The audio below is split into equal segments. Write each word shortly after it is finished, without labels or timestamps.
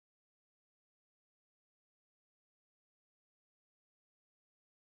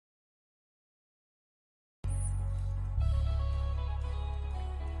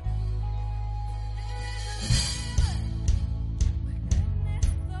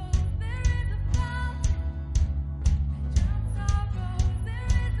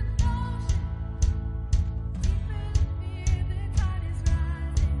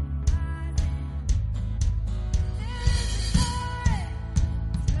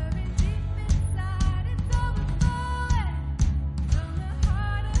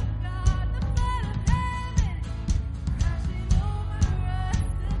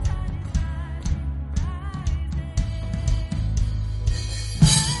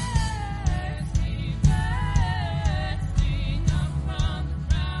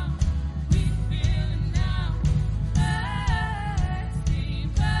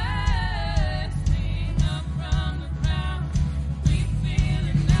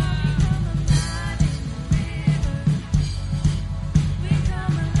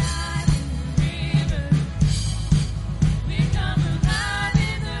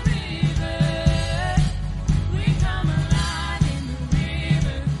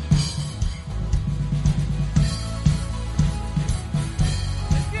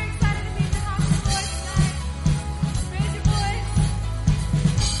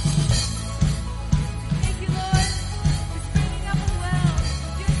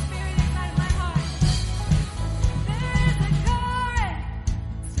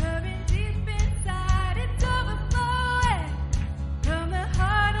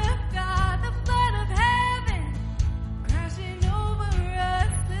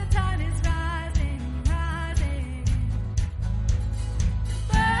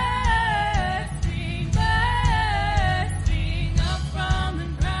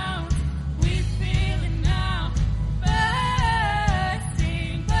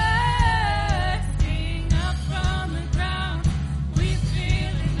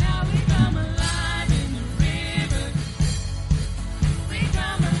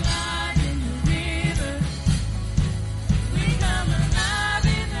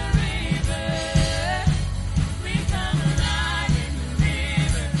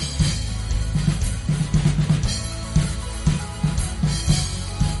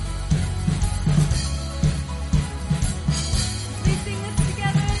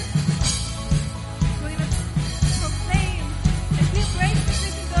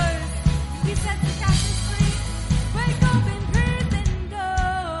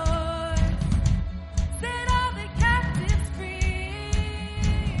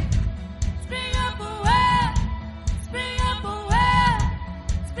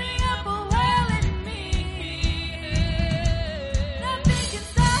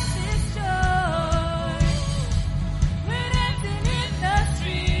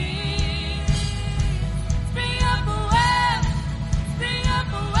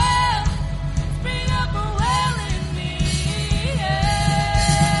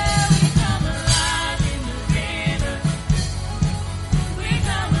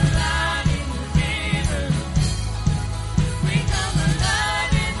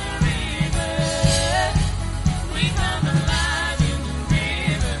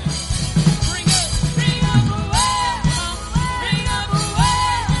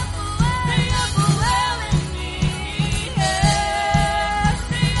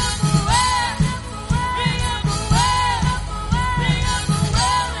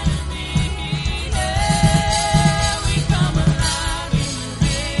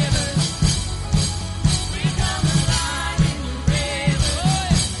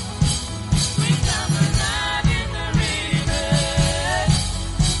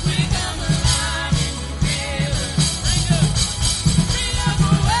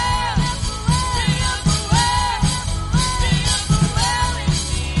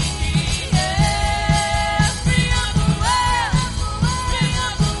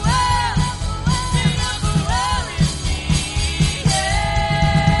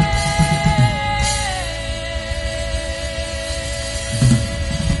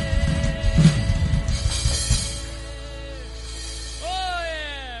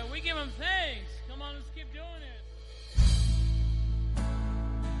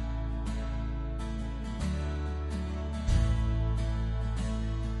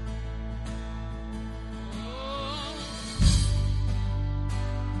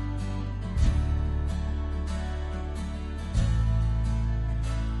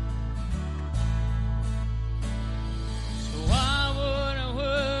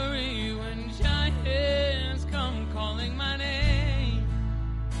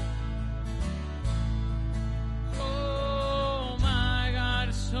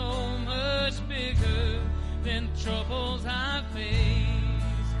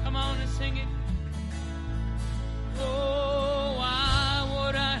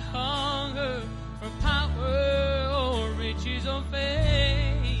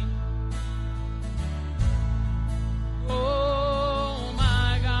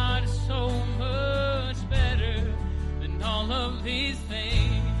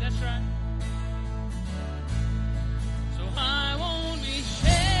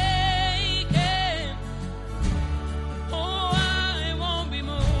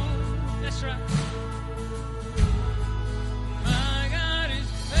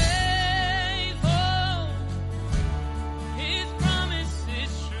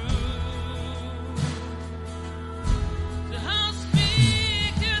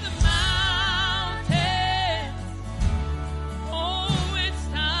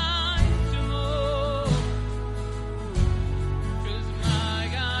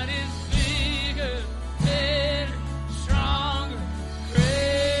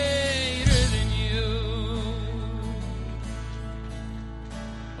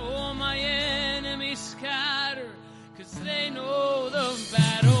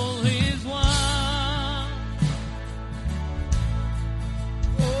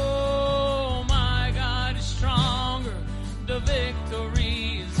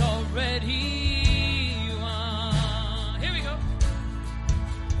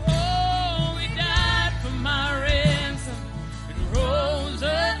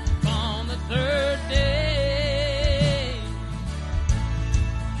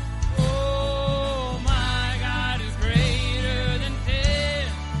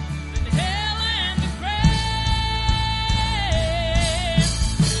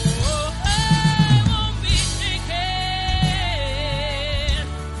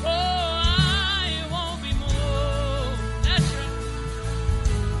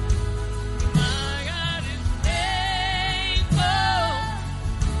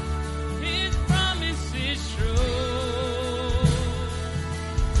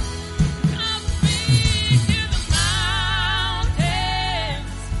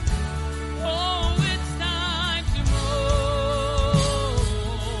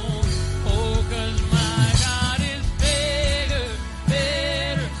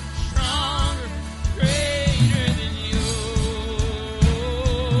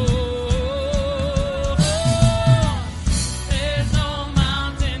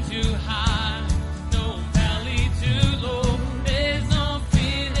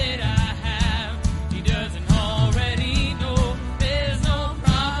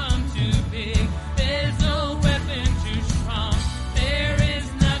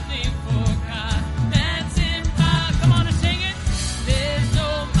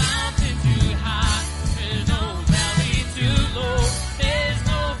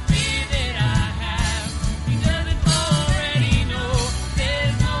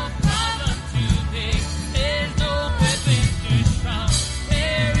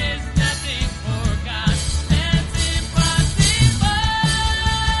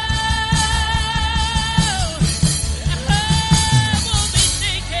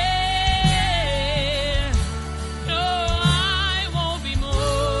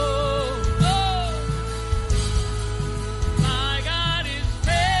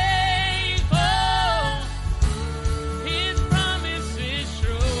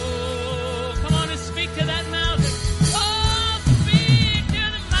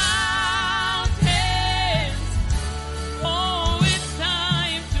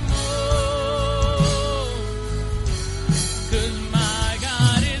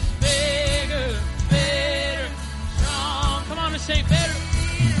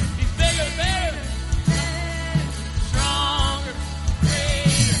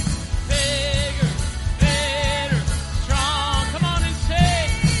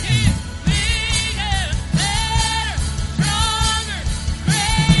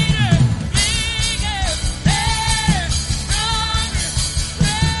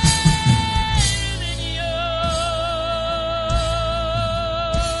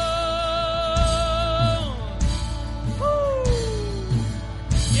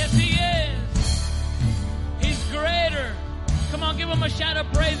out a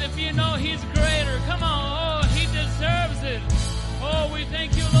praise if you know He's greater. Come on. Oh, He deserves it. Oh, we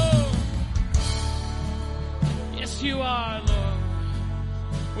thank you, Lord. Yes, you are, Lord.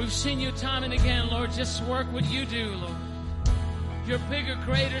 We've seen you time and again, Lord. Just work what you do, Lord. You're bigger,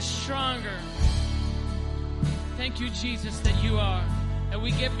 greater, stronger. Thank you, Jesus, that you are. And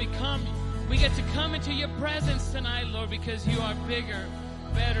we get to come into your presence tonight, Lord, because you are bigger,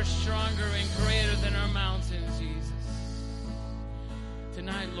 better, stronger, and greater than our mountains, Jesus.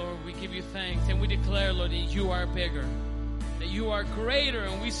 Tonight, Lord, we give you thanks, and we declare, Lord, that you are bigger, that you are greater,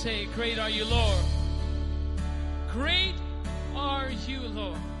 and we say, great are you, Lord. Great are you,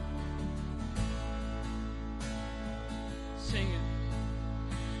 Lord. Sing it.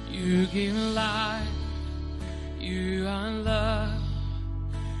 You give life, you are love,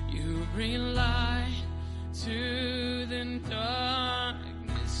 you bring light to the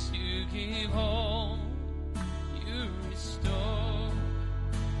darkness, you give hope, you restore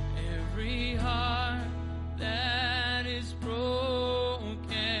every heart that is broken.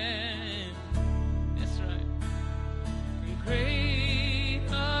 That's right. And great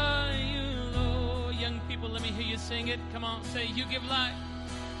are you, Lord. Young people, let me hear you sing it. Come on, say, you give life.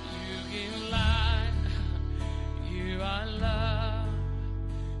 You give life. You are love.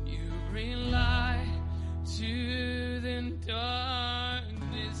 You bring light to the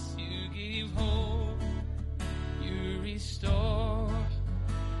darkness. You give hope. You restore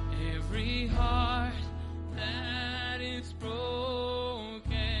every heart that is broken.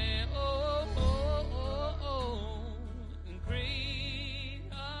 Oh, oh, oh, oh. And great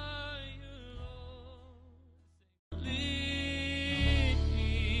are you, Lord.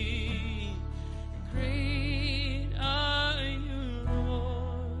 Great are you,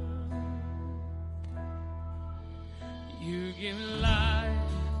 Lord. You give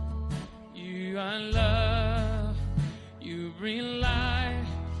life. You are love. You bring light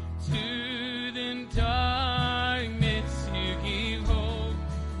to the darkness. You give hope.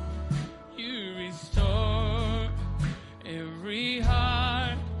 You restore every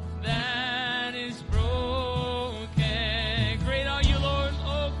heart that is broken. Great are you, Lord.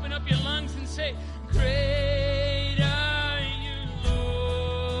 Open up your lungs and say, great are you,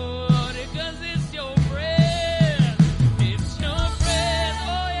 Lord. Because it's your breath. It's your breath.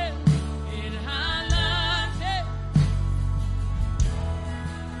 Oh, yeah. In our lives. Hey.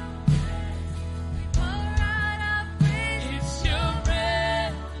 It's your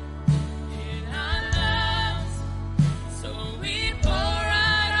breath in our lives, so we pour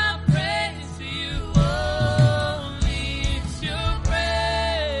out our praise to you only. It's your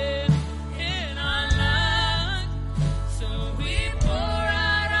breath in our lives, so we pour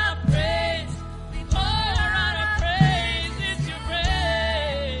out our praise. We pour out our praise. It's your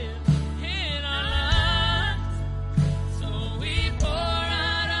breath in our lives, so we pour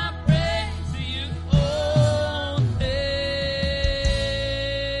out our praise to you only.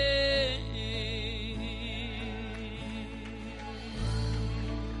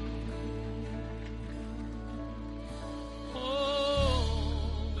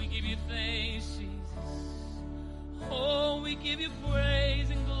 Oh, we give you thanks, Jesus. Oh, we give you praise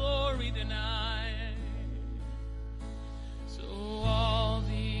and glory tonight. So all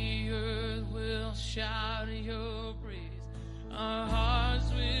the earth will shout your praise. Our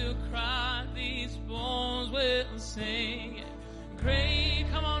hearts will cry, these bones will sing. Great,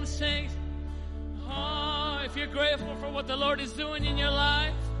 come on, sing. Oh, if you're grateful for what the Lord is doing in your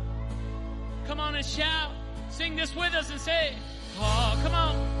life, come on and shout. Sing this with us and say, oh, come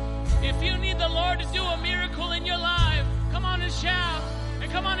on. If you need the Lord to do a miracle in your life, come on and shout.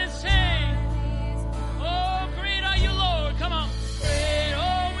 And come on and sing. Oh, great are you, Lord. Come on. Great.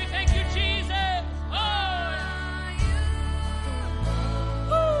 Oh, we thank you, Jesus. Oh,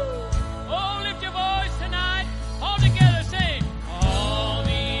 woo. Oh, lift your voice tonight. All together, sing. All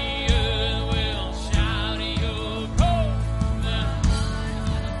the earth will shout your praise.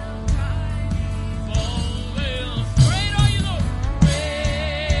 Great are you, Lord.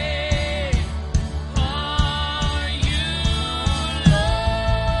 Great are you,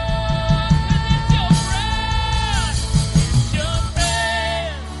 Lord.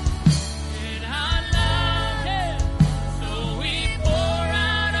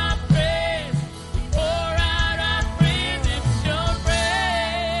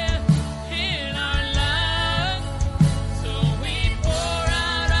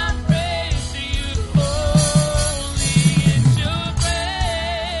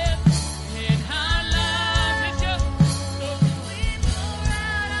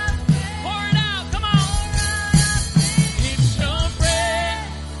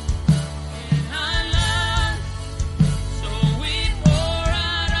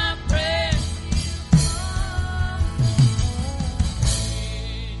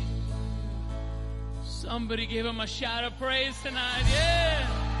 Somebody give him a shout of praise tonight. Yeah.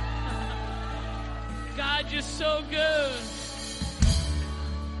 God, you're so good.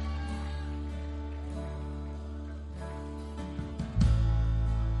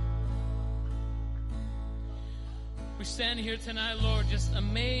 We stand here tonight, Lord, just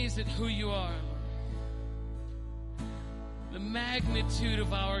amazed at who you are. The magnitude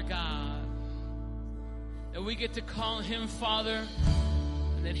of our God. That we get to call him Father,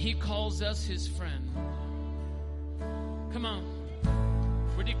 and that he calls us his friend. Come on.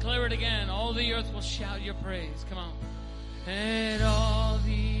 We declare it again. All the earth will shout your praise. Come on. And all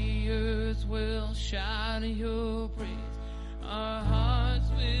the earth will shout your praise. Our hearts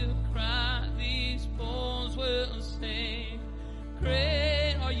will cry. These bones will sing.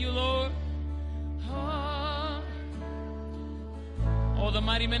 Great are you, Lord. Oh, the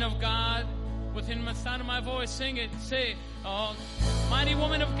mighty men of God. Within the sound of my voice, sing it. Say, oh, mighty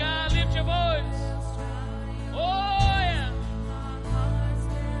woman of God, lift your voice. Oh, yeah.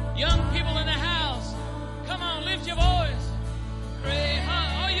 Young people in the house, come on, lift your voice. Pray,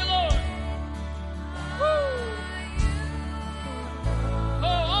 are you, Lord? Woo.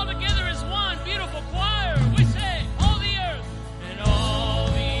 Oh, all together as one beautiful choir. We say, all the earth, and all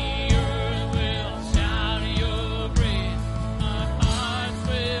the earth will shout your praise. Our hearts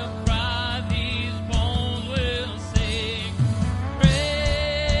will cry, these bones will sing.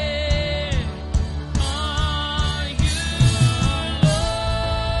 Praise are you, Lord.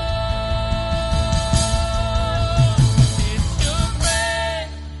 It's your praise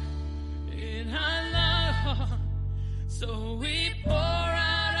in our love. So we pour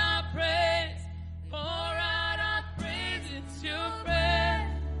out our praise, pour out our praise. It's your praise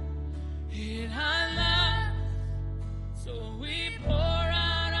in our lives. So we pour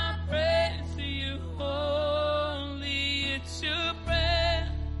out our praise to you only. It's your praise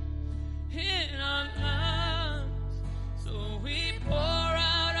in our lives. So we pour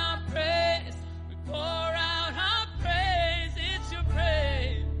out our praise. We pour out our praise. It's your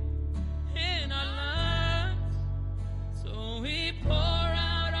praise in our lives. So we pour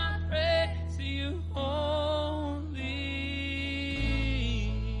out our praise to you only.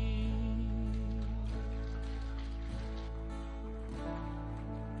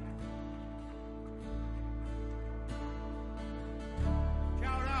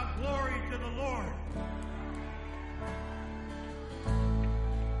 Shout out glory to the Lord.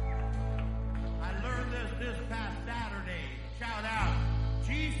 I learned this past Saturday. Shout out,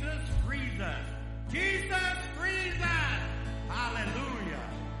 Jesus frees us. Jesus frees us. Hallelujah.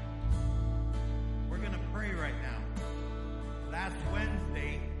 We're going to pray right now. Last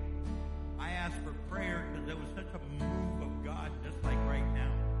Wednesday, I asked for prayer because there was such a move of God just like right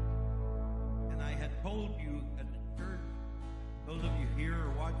now. And I had told you at the church, those of you here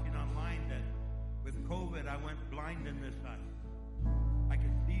or watching online, that with COVID, I went blind in this eye. I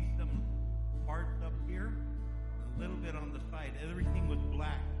could see some parts up here, and a little bit on the side. Everything was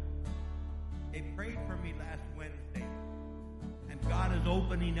black. They prayed for me last Wednesday, and God is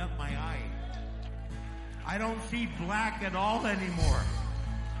opening up my eyes. I don't see black at all anymore.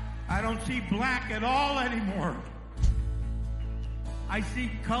 I don't see black at all anymore. I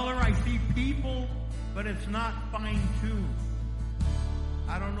see color, I see people, but it's not fine-tuned.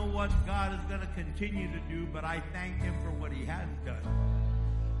 I don't know what God is going to continue to do, but I thank him for what he has done.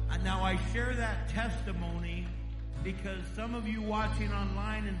 And now I share that testimony because some of you watching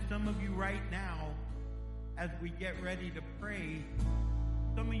online and some of you right now, as we get ready to pray,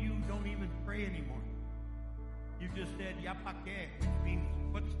 some of you don't even pray anymore. You just said, ya pa qué, which means,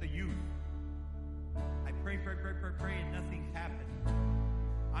 what's the use? I pray, and nothing's happened.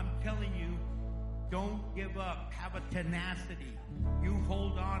 I'm telling you, don't give up. Have a tenacity. You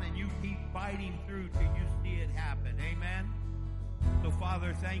hold on and you keep fighting through till you see it happen. Amen? So,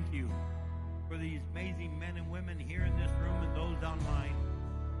 Father, thank you for these amazing men and women here in this room and those online.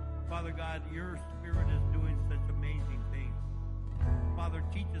 Father God, your Spirit is doing such amazing things. Father,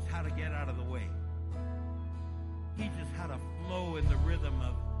 teach us how to get out of the way. Teach us how to flow in the rhythm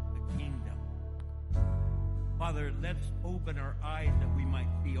of the kingdom. Father, let's open our eyes that we might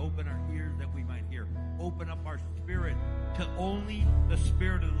see. Open our ears that we might hear. Open up our spirit to only the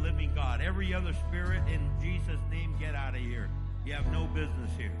Spirit of the living God. Every other spirit, in Jesus' name, get out of here. You have no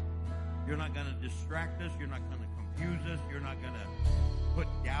business here. You're not going to distract us. You're not going to confuse us. You're not going to put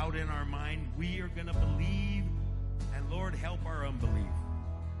doubt in our mind. We are going to believe, and Lord, help our unbelief.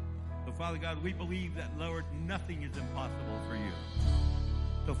 So, Father God, we believe that, Lord, nothing is impossible for you.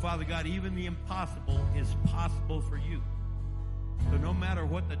 So, Father God, even the impossible is possible for you. So no matter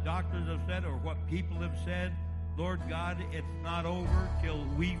what the doctors have said or what people have said, Lord God, it's not over till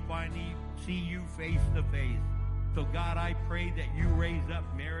we finally see you face to face. So God, I pray that you raise up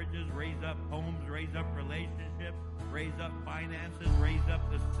marriages, raise up homes, raise up relationships, raise up finances, raise up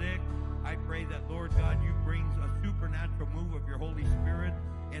the sick. I pray that, Lord God, you bring a supernatural move of your Holy Spirit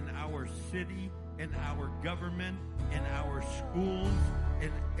in our city, in our government, in our schools,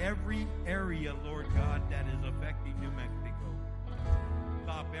 in every area, Lord God, that is affecting New Mexico.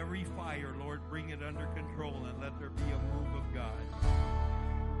 Stop every fire, Lord. Bring it under control and let there be a move of God.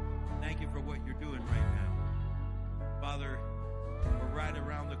 Thank you for what you're doing right now. Father, we're right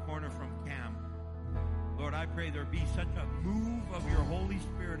around the corner from camp. Lord, I pray there be such a move of your Holy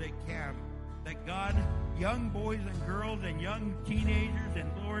Spirit at camp that God, young boys and girls and young teenagers and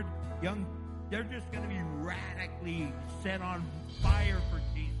Lord, they're just going to be radically set on fire for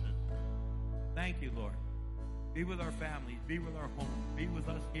Jesus. Thank you, Lord. Be with our families. Be with our homes. Be with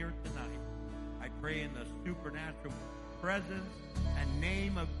us here tonight. I pray in the supernatural presence and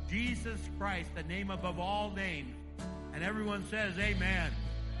name of Jesus Christ, the name above all names. And everyone says, amen.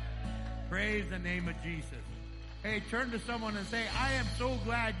 Praise the name of Jesus. Hey, turn to someone and say, I am so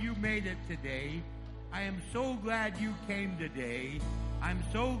glad you made it today. I am so glad you came today. I'm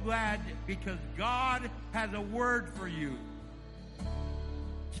so glad because God has a word for you.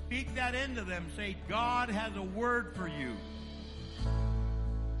 Speak that into them. Say, God has a word for you.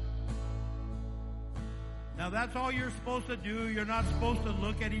 Now, that's all you're supposed to do. You're not supposed to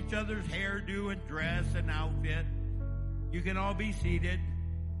look at each other's hairdo and dress and outfit. You can all be seated.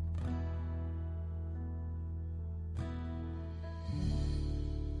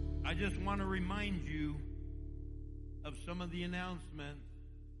 I just want to remind you of some of the announcements.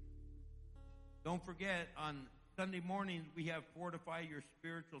 Don't forget, on Sunday mornings, we have Fortify Your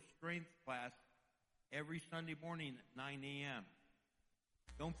Spiritual Strength class every Sunday morning at 9 a.m.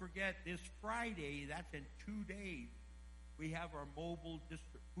 Don't forget, this Friday, that's in 2 days, we have our mobile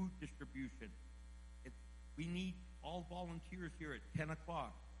food distribution. We need all volunteers here at 10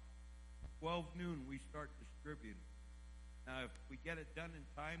 o'clock. 12 noon, we start distributing. Now, if we get it done in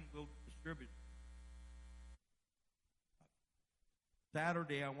time, we'll distribute.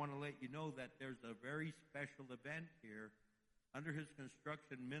 Saturday, I want to let you know that there's a very special event here. Under His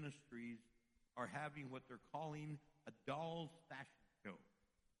Construction Ministries are having what they're calling a doll's fashion show.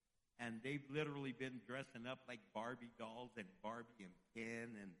 And they've literally been dressing up like Barbie dolls and Barbie and Ken.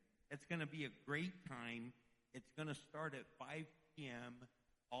 And it's going to be a great time. It's going to start at 5 p.m.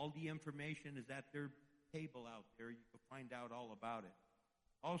 All the information is at their table out there. You can find out all about it.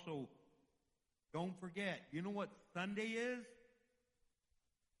 Also, don't forget, you know what Sunday is?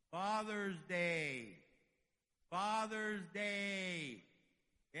 Father's Day. Father's Day.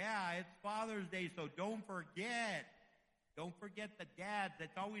 Yeah, it's Father's Day, so don't forget. Don't forget the dads.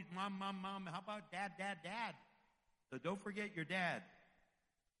 It's always mom, mom, mom. How about dad, dad, dad? So don't forget your dad.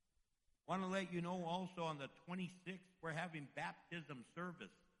 Want to let you know also on the 26th, we're having baptism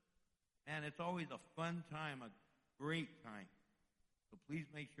service. And it's always a fun time, a great time. So please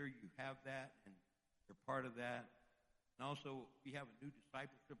make sure you have that and you're part of that. And also, we have a new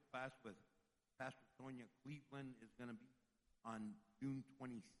discipleship class with Pastor Sonia Cleveland is going to be on June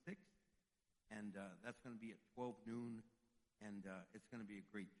 26th. And that's going to be at 12 noon. And it's going to be a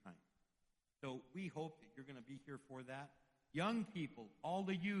great time. So we hope that you're going to be here for that. Young people, all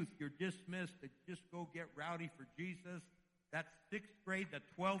the youth, you're dismissed to just go get rowdy for Jesus. That's 6th grade, the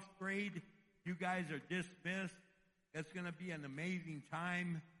 12th grade. You guys are dismissed. It's going to be an amazing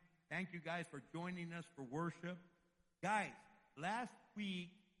time. Thank you guys for joining us for worship. Guys, last week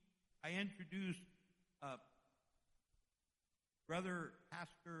I introduced brother,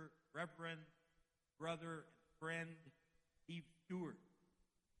 pastor, reverend, brother, and friend Stewart.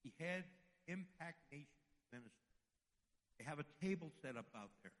 He heads Impact Nation Ministries. They have a table set up out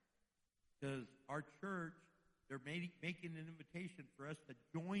there because our church, they're making an invitation for us to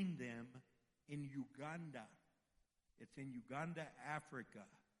join them in Uganda. It's in Uganda, Africa,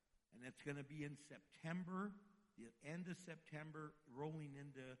 and it's going to be in September, the end of September, rolling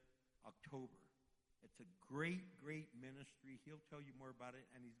into October. It's a great, great ministry. He'll tell you more about it,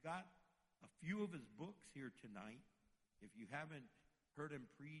 and he's got a few of his books here tonight. If you haven't heard him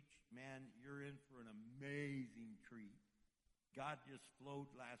preach, man, you're in for an amazing treat. God just flowed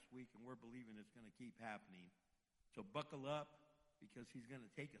last week, and we're believing it's going to keep happening. So buckle up, because he's going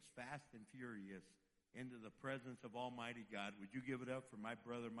to take us fast and furious into the presence of Almighty God. Would you give it up for my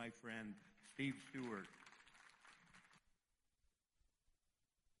brother, my friend, Stewart?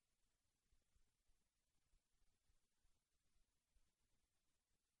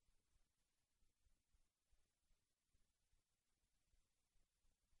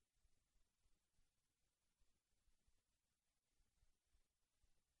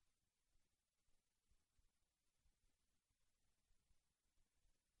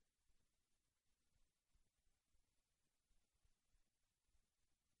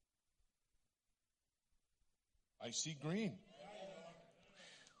 I see green.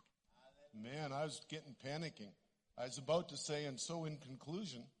 Man, I was getting panicking. I was about to say, and so in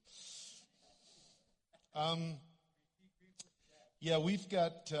conclusion, we've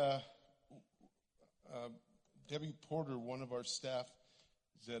got Debbie Porter, one of our staff,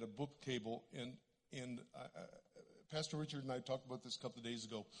 is at a book table, and Pastor Richard and I talked about this a couple of days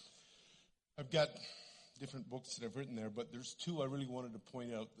ago. I've got different books that I've written there, but there's two I really wanted to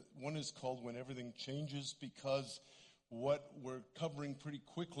point out. One is called When Everything Changes, because what we're covering pretty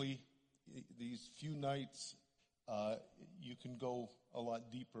quickly, these few nights, you can go a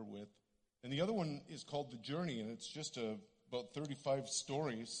lot deeper with. And the other one is called The Journey, and it's just about 35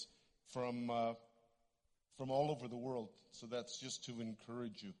 stories from all over the world. So that's just to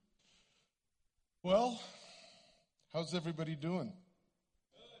encourage you. Well, how's everybody doing?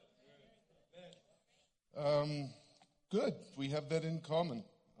 Good. We have that in common.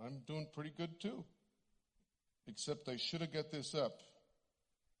 I'm doing pretty good too. Except I should have got this up.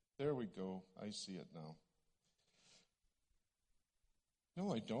 There we go. I see it now.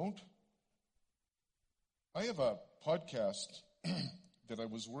 No, I don't. I have a podcast that I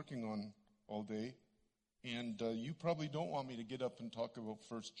was working on all day, and you probably don't want me to get up and talk about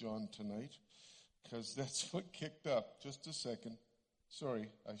 1 John tonight, because that's what kicked up. Just a second. Sorry,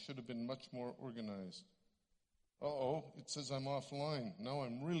 I should have been much more organized. Uh-oh, it says I'm offline. Now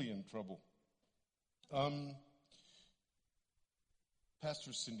I'm really in trouble.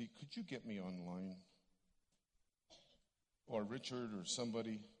 Pastor Cindy, could you get me online? Or Richard or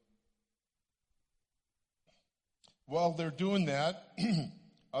somebody? While they're doing that,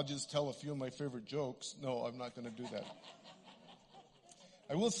 I'll just tell a few of my favorite jokes. No, I'm not going to do that.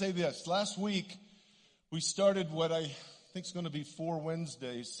 I will say this. Last week, we started what I think is going to be 4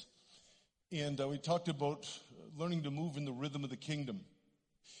 Wednesdays, and we talked about learning to move in the rhythm of the kingdom.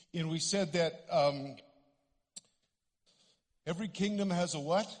 And we said that every kingdom has a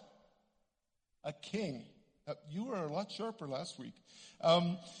what? A king. You were a lot sharper last week.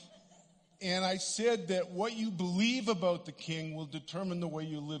 And I said that what you believe about the king will determine the way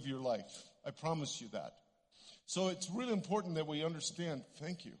you live your life. I promise you that. So it's really important that we understand.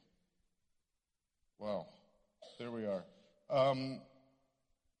 Thank you. Wow. There we are.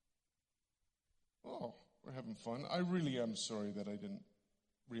 We're having fun. I really am sorry that I didn't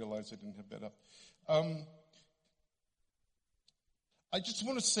realize I didn't have that up. I just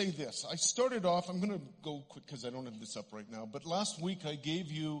want to say this. I started off, I'm going to go quick because I don't have this up right now, but last week I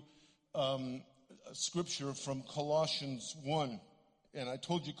gave you a scripture from Colossians 1, and I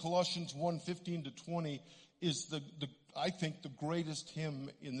told you Colossians 1:15-20 is I think the greatest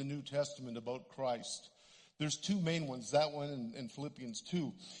hymn in the New Testament about Christ. There's 2 main ones, that one and Philippians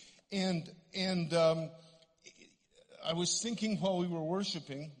 2. And I was thinking while we were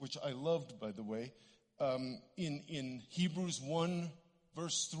worshiping, which I loved, by the way, in Hebrews 1,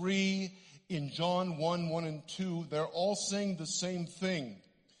 verse 3, in John 1 and 2, they're all saying the same thing.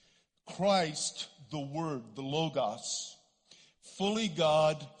 Christ, the Word, the Logos, fully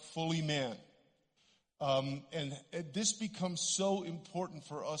God, fully man. And this becomes so important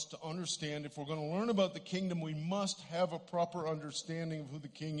for us to understand. If we're going to learn about the kingdom, we must have a proper understanding of who the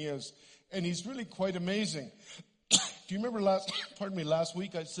king is. And he's really quite amazing. Do you remember last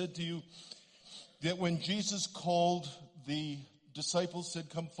week I said to you that when Jesus called the disciples, said,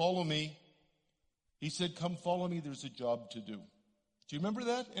 "Come follow me," he said, "Come follow me, there's a job to do." Do you remember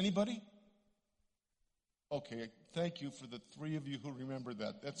that? Anybody? Okay, thank you for the 3 of you who remember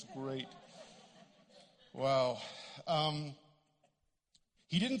that. That's great. Wow.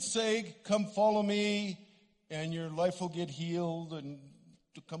 He didn't say, "Come follow me and your life will get healed, and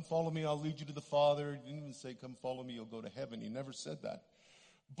come follow me, I'll lead you to the Father." He didn't even say, "Come follow me, you'll go to heaven." He never said that.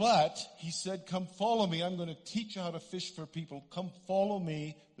 But he said, "Come follow me, I'm going to teach you how to fish for people. Come follow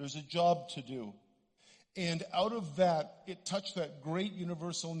me, there's a job to do." And out of that, it touched that great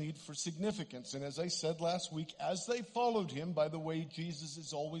universal need for significance. And as I said last week, as they followed him, by the way, Jesus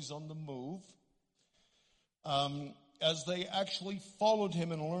is always on the move. As they actually followed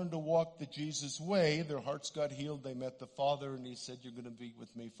him and learned to walk the Jesus way, their hearts got healed, they met the Father, and he said, "You're going to be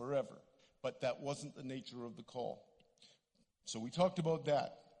with me forever." But that wasn't the nature of the call. So we talked about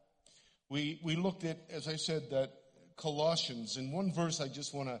that. We looked at, as I said, that Colossians. In one verse, I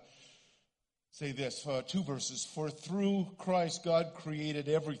just want to say this, 2 verses. "For through Christ, God created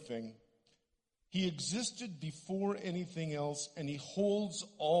everything. He existed before anything else, and he holds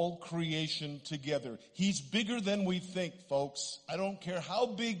all creation together." He's bigger than we think, folks. I don't care how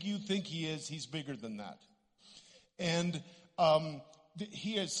big you think he is, he's bigger than that. And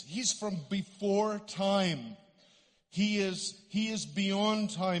he's from before time. He is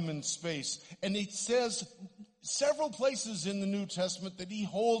beyond time and space. And it says several places in the New Testament that he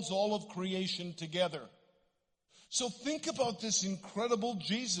holds all of creation together. So think about this incredible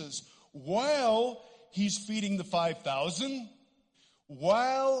Jesus. While he's feeding the 5,000,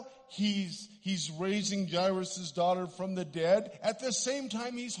 while he's raising Jairus' daughter from the dead, at the same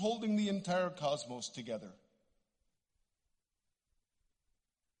time he's holding the entire cosmos together.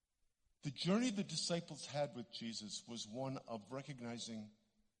 The journey the disciples had with Jesus was one of recognizing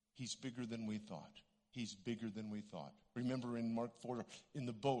he's bigger than we thought. He's bigger than we thought. Remember in Mark 4, in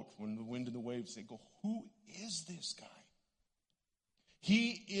the boat, when the wind and the waves, they go, who is this guy?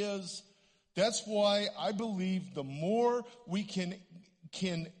 He is, that's why I believe the more we can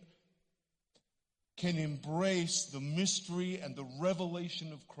embrace the mystery and the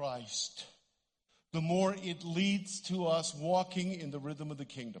revelation of Christ, the more it leads to us walking in the rhythm of the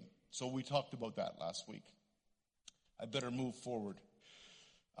kingdom. So we talked about that last week. I better move forward.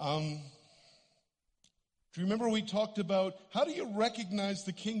 Do you remember we talked about how do you recognize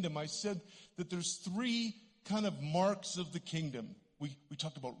the kingdom? I said that there's 3 kind of marks of the kingdom. We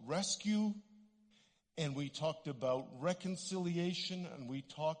talked about rescue, and we talked about reconciliation, and we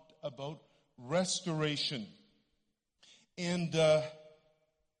talked about restoration. And I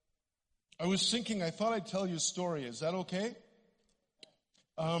was thinking, I thought I'd tell you a story. Is that okay?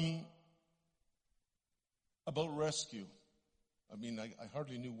 About rescue. I mean, I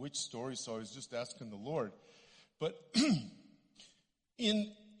hardly knew which story, so I was just asking the Lord. But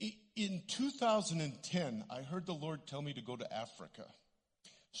in 2010, I heard the Lord tell me to go to Africa.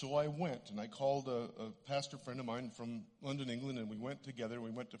 So I went, and I called a pastor friend of mine from London, England, and we went together.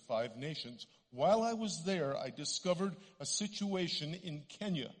 We went to 5 nations. While I was there, I discovered a situation in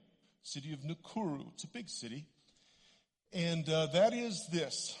Kenya, city of Nakuru. It's a big city. And that is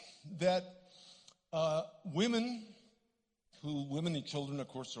this, that women and children, of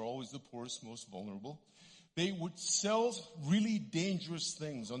course, are always the poorest, most vulnerable. They would sell really dangerous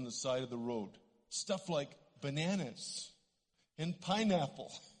things on the side of the road. Stuff like bananas and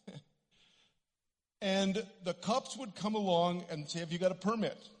pineapple. And the cops would come along and say, have you got a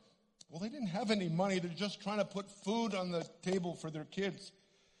permit? Well, they didn't have any money. They're just trying to put food on the table for their kids.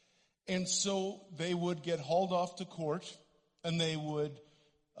 And so they would get hauled off to court, and they would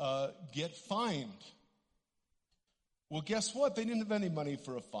get fined. Well, guess what? They didn't have any money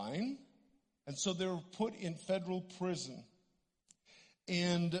for a fine. And so they were put in federal prison.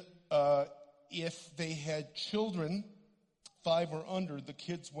 And if they had children, 5 or under, the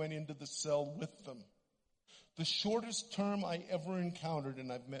kids went into the cell with them. The shortest term I ever encountered,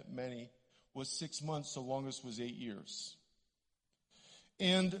 and I've met many, was 6 months. The longest was 8 years.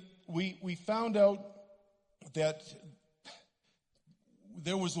 And we found out that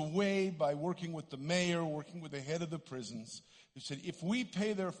there was a way, by working with the mayor, working with the head of the prisons, he said, if we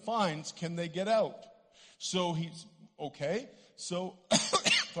pay their fines, can they get out? So he's, okay. So,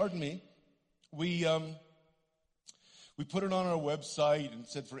 pardon me, we put it on our website and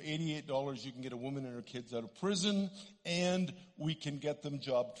said for $88 you can get a woman and her kids out of prison, and we can get them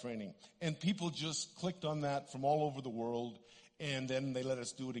job training. And people just clicked on that from all over the world, and then they let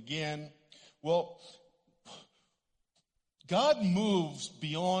us do it again. Well, God moves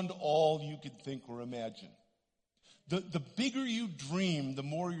beyond all you could think or imagine. The bigger you dream, the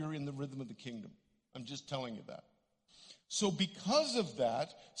more you're in the rhythm of the kingdom. I'm just telling you that. So because of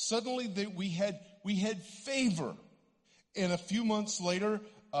that, suddenly we had favor. And a few months later,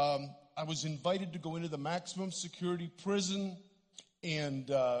 I was invited to go into the maximum security prison,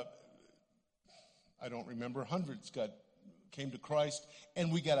 and I don't remember, hundreds came to Christ,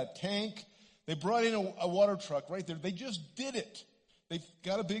 and we got a tank. They brought in a water truck right there. They just did it. They've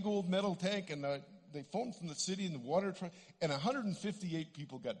got a big old metal tank, and they phoned from the city in the water truck, and 158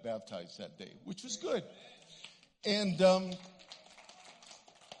 people got baptized that day, which was good. And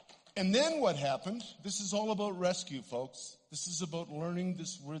then what happened? This is all about rescue, folks. This is about learning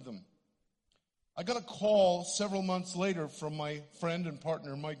this rhythm. I got a call several months later from my friend and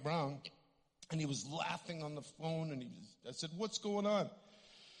partner, Mike Brown, and he was laughing on the phone, and I said, what's going on?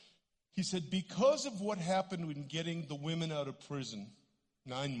 He said, because of what happened in getting the women out of prison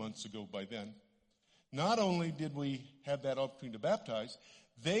 9 months ago by then, not only did we have that opportunity to baptize,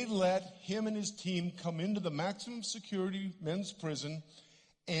 they let him and his team come into the maximum security men's prison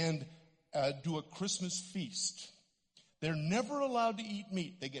and do a Christmas feast. They're never allowed to eat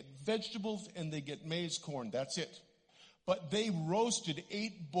meat. They get vegetables and they get maize corn. That's it. But they roasted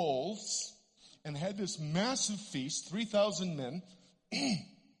 8 bulls and had this massive feast, 3,000 men.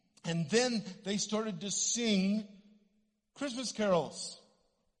 And then they started to sing Christmas carols.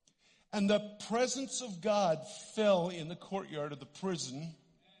 And the presence of God fell in the courtyard of the prison.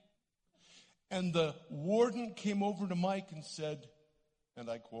 And the warden came over to Mike and said, and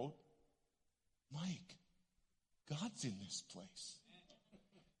I quote, "Mike, God's in this place."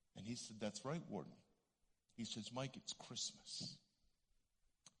 And he said, "That's right, warden." He says, "Mike, it's Christmas."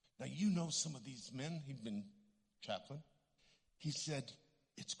 Now, you know some of these men. He'd been chaplain. He said,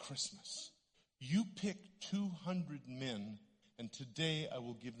 "It's Christmas. You pick 200 men, and today I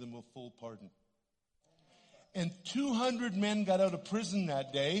will give them a full pardon." And 200 men got out of prison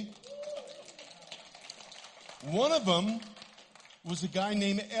that day. One of them was a guy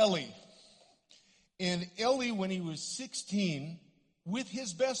named Ellie. And Ellie, when he was 16, with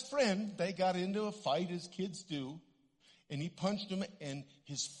his best friend, they got into a fight, as kids do. And he punched him, and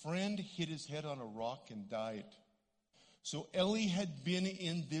his friend hit his head on a rock and died. So Ellie had been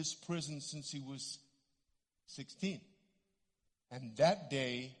in this prison since he was 16. And that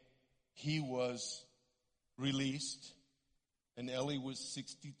day, he was released, and Ellie was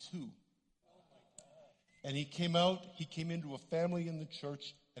 62. And he came out, he came into a family in the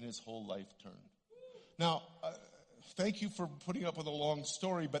church, and his whole life turned. Now, thank you for putting up with a long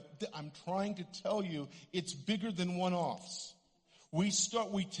story, but I'm trying to tell you it's bigger than one-offs. We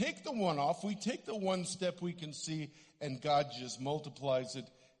take the one-off, we take the one step we can see, and God just multiplies it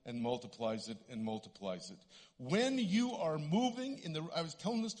and multiplies it and multiplies it. When you are moving I was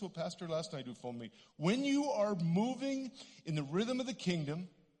telling this to a pastor last night who phoned me. When you are moving in the rhythm of the kingdom,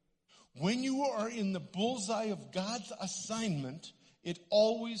 when you are in the bullseye of God's assignment, it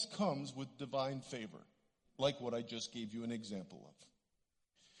always comes with divine favor, like what I just gave you an example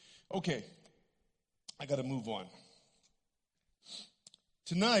of. Okay, I got to move on.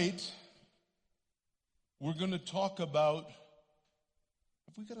 Tonight, we're going to talk about,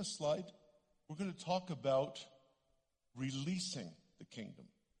 have we got a slide? We're going to talk about releasing the kingdom.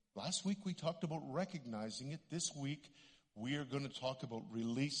 Last week we talked about recognizing it. This week we are going to talk about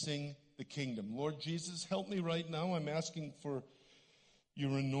releasing the kingdom. Lord Jesus, help me right now. I'm asking for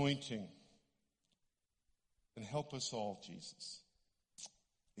your anointing. And help us all, Jesus.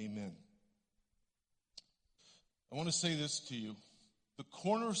 Amen. I want to say this to you. The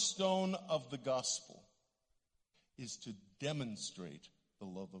cornerstone of the gospel is to demonstrate the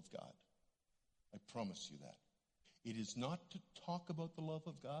love of God. I promise you that. It is not to talk about the love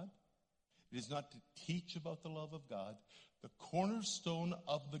of God. It is not to teach about the love of God. The cornerstone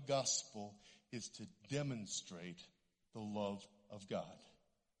of the gospel is to demonstrate the love of God.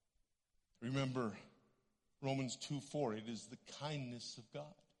 Remember Romans 2:4, it is the kindness of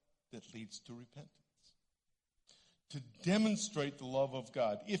God that leads to repentance. To demonstrate the love of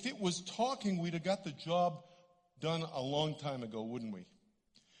God. If it was talking, we'd have got the job done a long time ago, wouldn't we?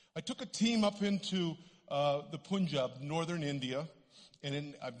 I took a team up into the Punjab, northern India,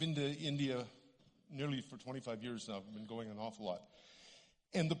 and I've been to India nearly for 25 years now. I've been going an awful lot.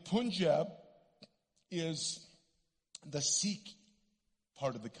 And the Punjab is the Sikh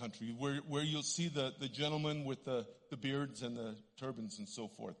part of the country, where you'll see the gentlemen with the beards and the turbans and so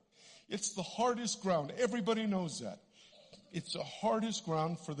forth. It's the hardest ground. Everybody knows that. It's the hardest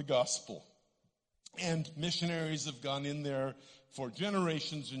ground for the gospel. And missionaries have gone in there for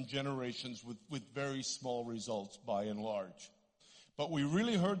generations and generations with very small results by and large. But we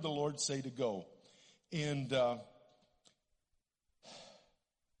really heard the Lord say to go. And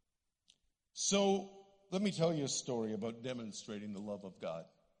so let me tell you a story about demonstrating the love of God.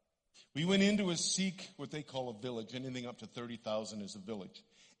 We went into a Sikh, what they call a village. Anything up to 30,000 is a village.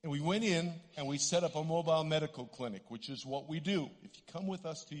 And we went in and we set up a mobile medical clinic, which is what we do. If you come with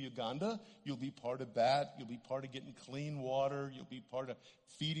us to Uganda, you'll be part of that. You'll be part of getting clean water. You'll be part of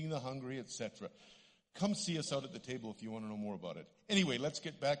feeding the hungry, etc. Come see us out at the table if you want to know more about it. Anyway, let's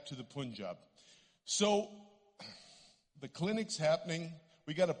get back to the Punjab. So the clinic's happening.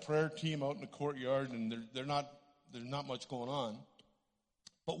 We got a prayer team out in the courtyard, and there's not much going on.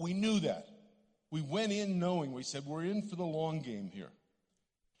 But we knew that. We went in knowing, we said, we're in for the long game here.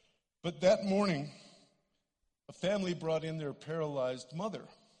 But that morning, a family brought in their paralyzed mother.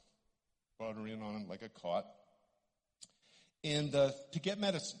 Brought her in on like a cot. And to get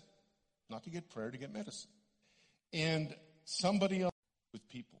medicine. Not to get prayer, to get medicine. And somebody else with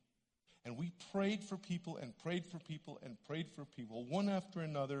people. And we prayed for people and prayed for people and prayed for people, one after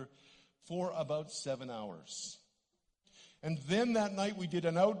another, for about 7 hours. And then that night we did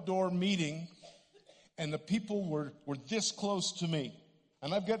an outdoor meeting, and the people were this close to me.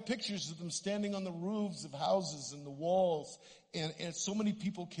 And I've got pictures of them standing on the roofs of houses and the walls. And so many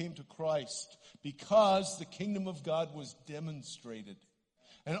people came to Christ because the kingdom of God was demonstrated.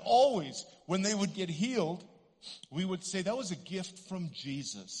 And always, when they would get healed, we would say, that was a gift from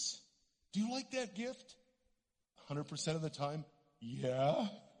Jesus. Do you like that gift? 100% of the time, yeah.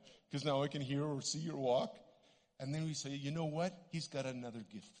 because now I can hear or see or walk. And then we say, you know what? He's got another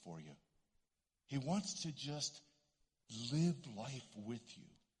gift for you. He wants to just live life with you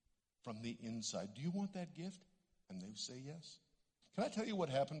from the inside. Do you want that gift? And they say yes. Can I tell you what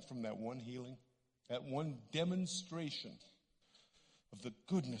happened from that one healing? That one demonstration of the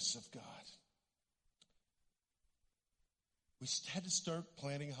goodness of God. We had to start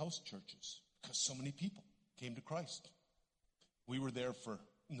planting house churches because so many people came to Christ. We were there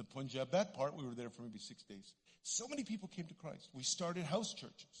in the Punjab, that part, we were there for maybe 6 days. So many people came to Christ. We started house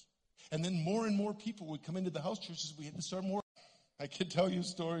churches. And then more and more people would come into the house churches. We had to start more. I could tell you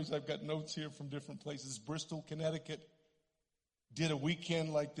stories. I've got notes here from different places. Bristol, Connecticut, did a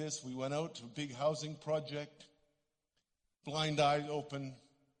weekend like this. We went out to a big housing project. Blind eyes open.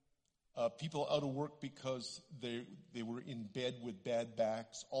 People out of work because they were in bed with bad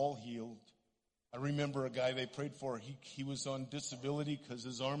backs, all healed. I remember a guy they prayed for. He was on disability because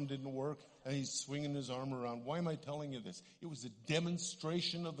his arm didn't work, and he's swinging his arm around. Why am I telling you this? It was a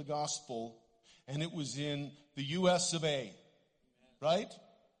demonstration of the gospel, and it was in the U.S. of A. Right?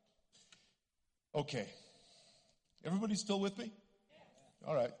 Okay. Everybody still with me?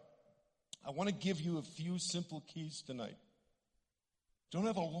 All right. I want to give you a few simple keys tonight. Don't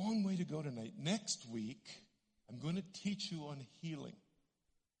have a long way to go tonight. Next week, I'm going to teach you on healing.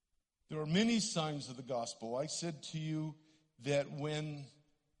 There are many signs of the gospel. I said to you that when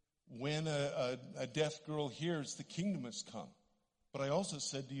a deaf girl hears, the kingdom has come. But I also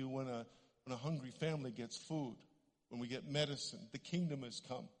said to you when a hungry family gets food, when we get medicine, the kingdom has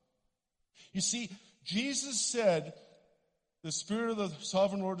come. You see, Jesus said, the Spirit of the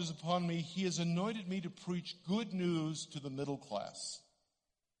Sovereign Lord is upon me. He has anointed me to preach good news to the middle class.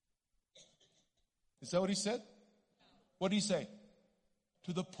 Is that what he said? What did he say?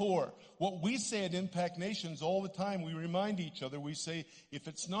 To the poor. What we say at Impact Nations all the time, we remind each other, we say, if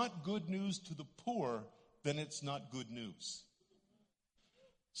it's not good news to the poor, then it's not good news.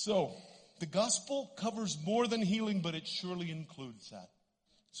 So, the gospel covers more than healing, but it surely includes that.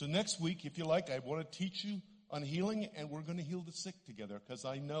 So next week, if you like, I want to teach you on healing, and we're going to heal the sick together, because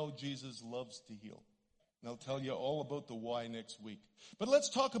I know Jesus loves to heal. And I'll tell you all about the why next week. But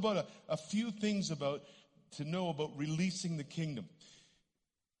let's talk about a few things to know about releasing the kingdom.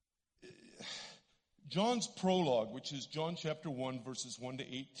 John's prologue, which is John chapter 1, verses 1 to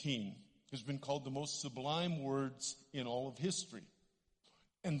 18, has been called the most sublime words in all of history.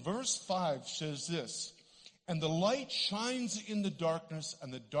 And verse 5 says this, and the light shines in the darkness,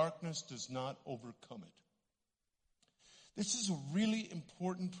 and the darkness does not overcome it. This is a really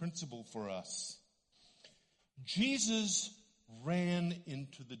important principle for us. Jesus ran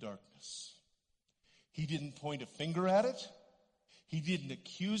into the darkness. He didn't point a finger at it. He didn't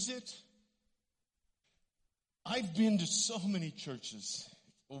accuse it. I've been to so many churches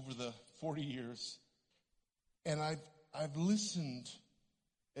over the 40 years, and I've listened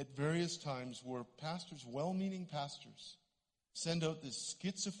at various times where pastors, well-meaning pastors, send out this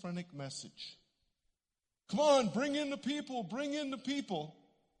schizophrenic message. Come on, bring in the people, bring in the people.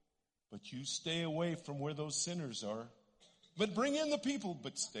 But you stay away from where those sinners are. But bring in the people,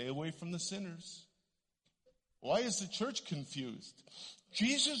 but stay away from the sinners. Why is the church confused?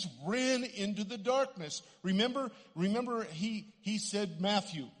 Jesus ran into the darkness. Remember he said,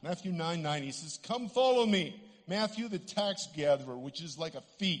 Matthew 9:9, he says, come follow me. Matthew, the tax gatherer, which is like a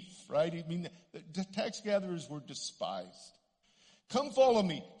thief, right? I mean, the tax gatherers were despised. Come follow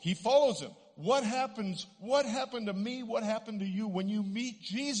me. He follows him. What happens? What happened to me? What happened to you? When you meet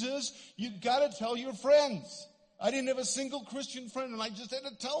Jesus, you got to tell your friends. I didn't have a single Christian friend, and I just had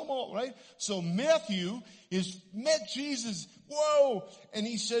to tell them all, right? So Matthew met Jesus. Whoa! And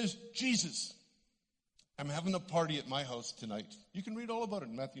he says, Jesus, I'm having a party at my house tonight. You can read all about it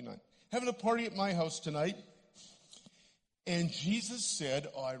in Matthew 9. Having a party at my house tonight. And Jesus said,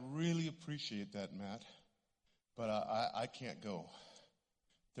 oh, I really appreciate that, Matt, but I can't go.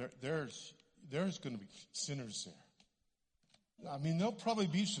 There's going to be sinners there. I mean, there'll probably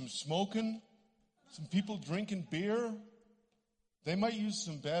be some smoking, some people drinking beer. They might use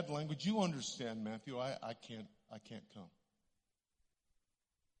some bad language. You understand, Matthew. I can't come.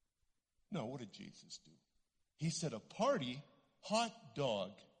 No, what did Jesus do? He said, a party, hot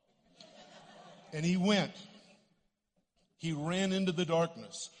dog. And he went. He ran into the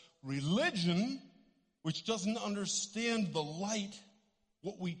darkness. Religion, which doesn't understand the light,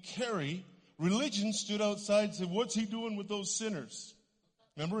 what we carry, religion stood outside and said, what's he doing with those sinners?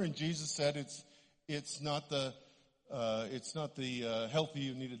 Remember, and Jesus said it's not the healthy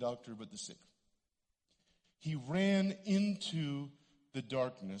who need a doctor, but the sick. He ran into the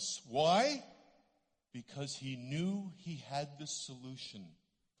darkness. Why? Because he knew he had the solution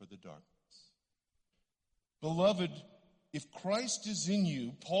for the darkness. Beloved, if Christ is in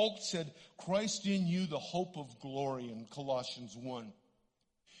you, Paul said, Christ in you, the hope of glory in Colossians 1.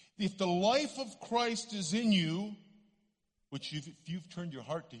 If the life of Christ is in you, which if you've turned your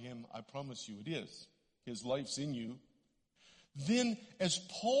heart to him, I promise you it is. His life's in you. Then, as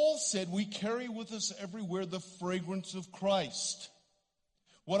Paul said, we carry with us everywhere the fragrance of Christ.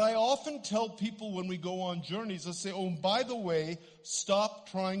 What I often tell people when we go on journeys, I say, oh, by the way, stop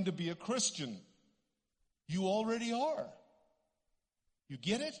trying to be a Christian. You already are. You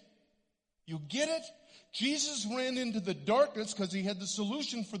get it? You get it? Jesus ran into the darkness because he had the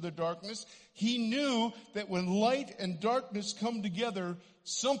solution for the darkness. He knew that when light and darkness come together,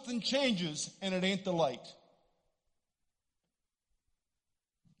 something changes, and it ain't the light.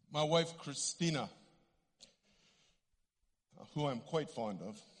 My wife, Christina, who I'm quite fond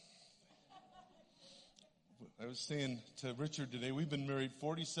of. I was saying to Richard today, we've been married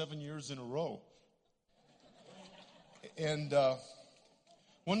 47 years in a row. And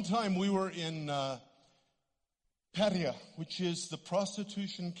one time we were in Pattaya, which is the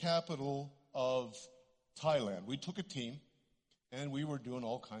prostitution capital of Thailand. We took a team, and we were doing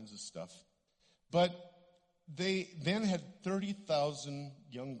all kinds of stuff. But they then had 30,000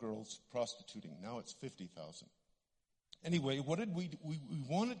 young girls prostituting. Now it's 50,000. Anyway, what did we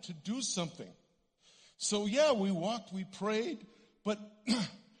wanted to do something. So yeah, we walked, we prayed, but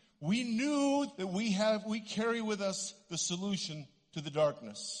we knew that we carry with us the solution to the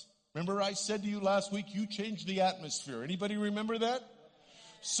darkness. Remember I said to you last week, you changed the atmosphere. Anybody remember that?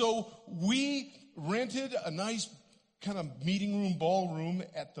 So we rented a nice kind of meeting room, ballroom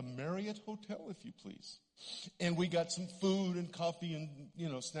at the Marriott Hotel, if you please. And we got some food and coffee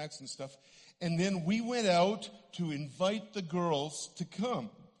and, snacks and stuff. And then we went out to invite the girls to come.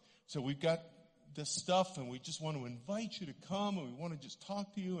 So we've got this stuff and we just want to invite you to come and we want to just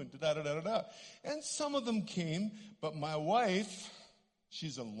talk to you and da-da-da-da-da. And some of them came, but my wife,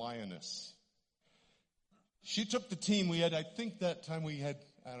 she's a lioness. She took the team. I think that time we had,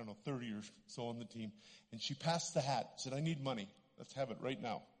 30 or so on the team. And she passed the hat, said, I need money. Let's have it right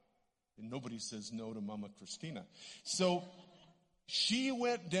now. And nobody says no to Mama Christina. So she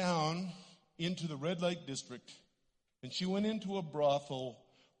went down into the red light district and she went into a brothel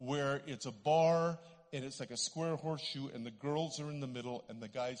where it's a bar and it's like a square horseshoe and the girls are in the middle and the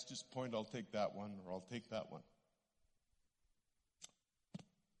guys just point, I'll take that one or I'll take that one.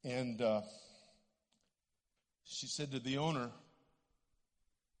 And she said to the owner,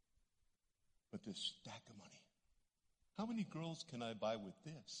 with this stack of money, how many girls can I buy with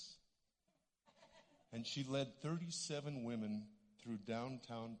this? And she led 37 women through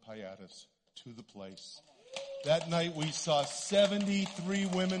downtown Payatas to the place. That night we saw 73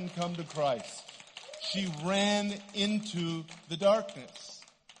 women come to Christ. She ran into the darkness.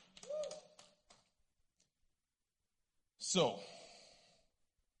 So,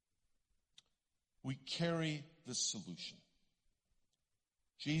 we carry the solution.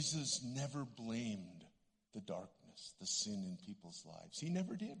 Jesus never blamed the darkness, the sin in people's lives. He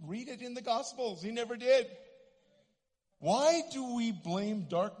never did. Read it in the Gospels. He never did. Why do we blame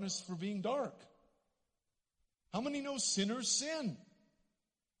darkness for being dark? How many know sinners sin?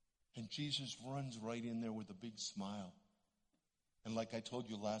 And Jesus runs right in there with a big smile. And like I told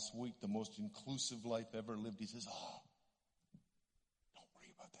you last week, the most inclusive life ever lived. He says, don't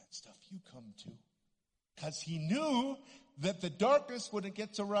worry about that stuff. You come too. Because he knew that the darkness, when it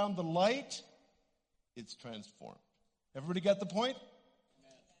gets around the light, it's transformed. Everybody got the point?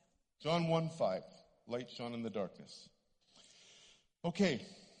 John 1:5. Light shone in the darkness. Okay,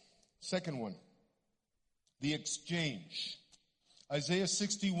 second one. The exchange. Isaiah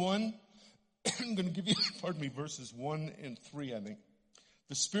 61. I'm going to give you, verses 1 and 3, I think.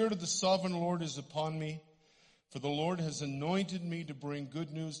 The Spirit of the Sovereign Lord is upon me, for the Lord has anointed me to bring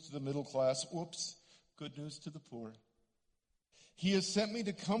good news to the middle class. Good news to the poor. He has sent me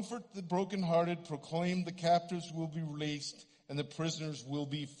to comfort the brokenhearted, proclaim the captives will be released, and the prisoners will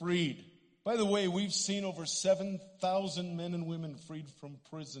be freed. By the way, we've seen over 7,000 men and women freed from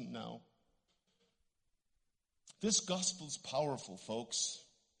prison now. This gospel's powerful, folks.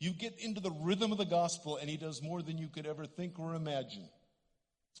 You get into the rhythm of the gospel, and he does more than you could ever think or imagine.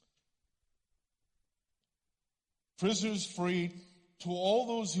 Prisoners freed. To all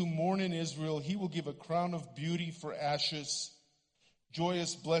those who mourn in Israel, he will give a crown of beauty for ashes,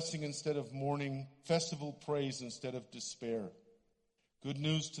 joyous blessing instead of mourning, festival praise instead of despair. Good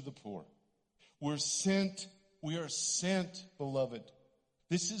news to the poor. We are sent, beloved.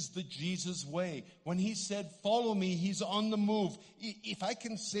 This is the Jesus way. When he said, follow me, he's on the move. If I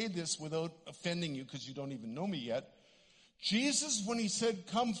can say this without offending you, because you don't even know me yet, Jesus, when he said,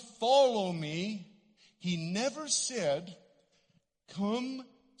 come follow me, he never said, come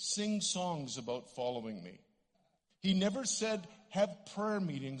sing songs about following me. He never said, have prayer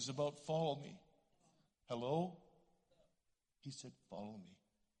meetings about follow me. Hello? He said, follow me.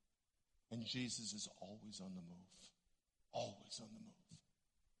 And Jesus is always on the move. Always on the move.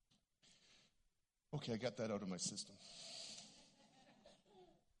 Okay, I got that out of my system.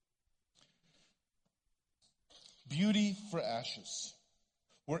 Beauty for ashes.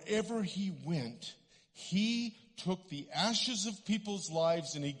 Wherever he went, he took the ashes of people's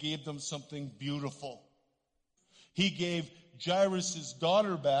lives and he gave them something beautiful. He gave Jairus'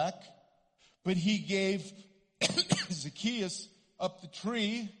 daughter back, but he gave Zacchaeus up the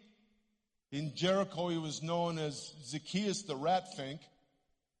tree. In Jericho, he was known as Zacchaeus the rat fink.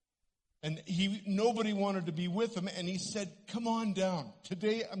 And nobody wanted to be with him. And he said, come on down.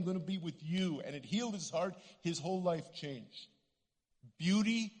 Today I'm going to be with you. And it healed his heart. His whole life changed.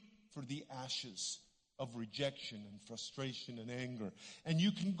 Beauty for the ashes of rejection and frustration and anger. And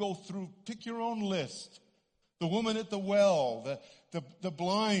you can go through, pick your own list. The woman at the well, the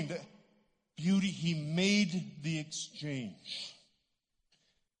blind. Beauty, he made the exchange.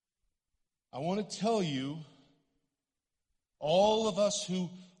 I want to tell you, all of us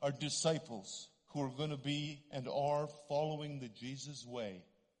who are disciples, who are going to be and are following the Jesus way,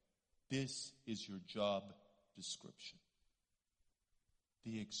 this is your job description.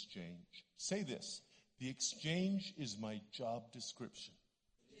 The exchange. Say this. The exchange is my job description.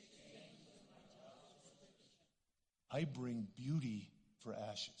 I bring beauty for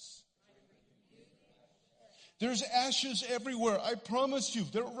ashes. There's ashes everywhere. I promise you.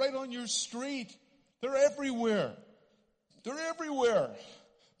 They're right on your street. They're everywhere. They're everywhere.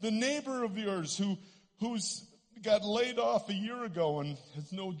 The neighbor of yours who's got laid off a year ago and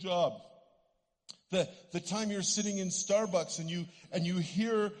has no job. The time you're sitting in Starbucks and you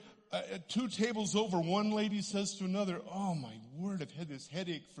hear 2 tables over, one lady says to another, oh my word, I've had this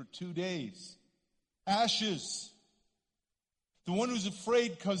headache for 2 days. Ashes. The one who's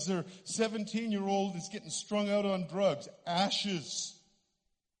afraid because their 17-year-old is getting strung out on drugs. Ashes.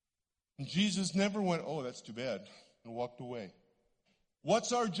 And Jesus never went, oh, that's too bad, and walked away.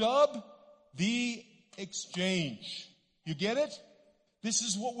 What's our job? The exchange. You get it? This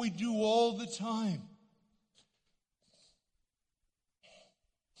is what we do all the time.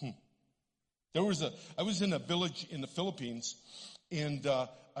 I was in a village in the Philippines, and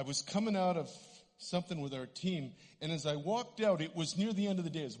I was coming out of something with our team, and as I walked out, it was near the end of the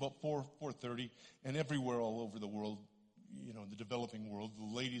day. It was about 4:30, and everywhere all over the world, you know, in the developing world,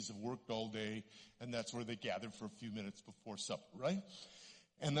 the ladies have worked all day, and that's where they gather for a few minutes before supper, right?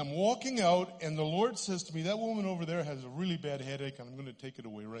 And I'm walking out, and the Lord says to me, that woman over there has a really bad headache, and I'm going to take it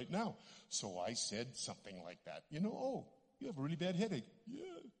away right now. So I said something like that. You know, oh, you have a really bad headache. Yeah.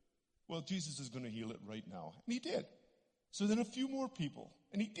 Well, Jesus is going to heal it right now. And he did. So then a few more people,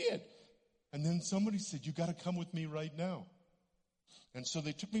 and he did. And then somebody said, you got to come with me right now. And so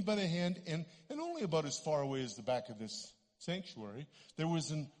they took me by the hand, and only about as far away as the back of this sanctuary, there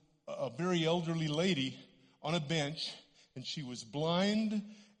was a very elderly lady on a bench, and she was blind,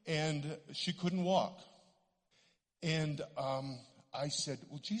 and she couldn't walk. And I said,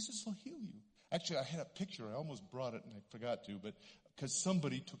 well, Jesus will heal you. Actually, I had a picture. I almost brought it, and I forgot to, but because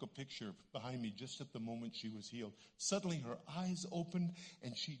somebody took a picture behind me just at the moment she was healed. Suddenly, her eyes opened,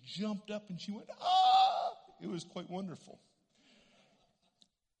 and she jumped up, and she went, ah! It was quite wonderful.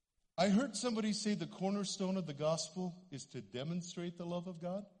 I heard somebody say the cornerstone of the gospel is to demonstrate the love of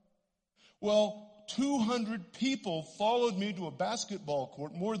God. Well, 200 people followed me to a basketball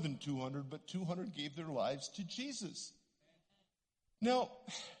court, more than 200, but 200 gave their lives to Jesus. Now,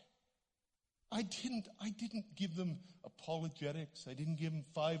 I didn't give them apologetics. I didn't give them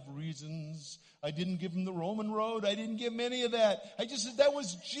 5 reasons. I didn't give them the Roman road. I didn't give them any of that. I just said, that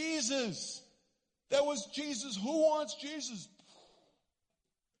was Jesus. That was Jesus. Who wants Jesus?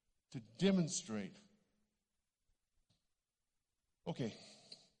 To demonstrate. Okay,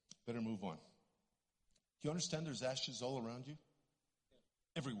 better move on. Do you understand there's ashes all around you?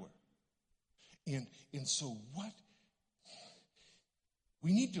 Everywhere. And so what?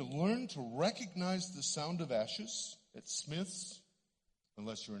 We need to learn to recognize the sound of ashes at Smith's,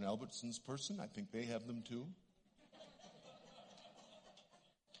 unless you're an Albertsons person. I think they have them too.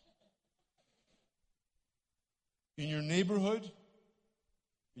 In your neighborhood,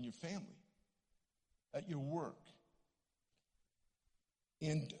 in your family, at your work.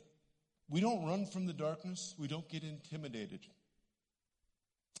 And we don't run from the darkness. We don't get intimidated.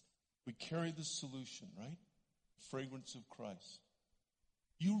 We carry the solution, right? Fragrance of Christ.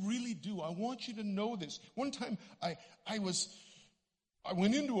 You really do. I want you to know this. One time I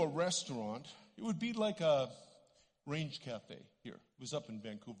went into a restaurant. It would be like a Range Cafe here. It was up in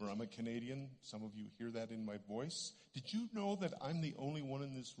Vancouver. I'm a Canadian. Some of you hear that in my voice. Did you know that I'm the only one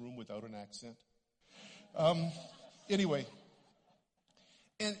in this room without an accent? Anyway,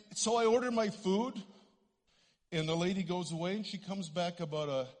 and so I order my food, and the lady goes away, and she comes back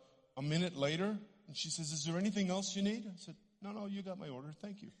about a minute later, and she says, "Is there anything else you need?" I said, No, you got my order.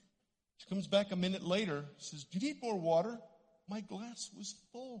 Thank you. She comes back a minute later, says, "Do you need more water?" My glass was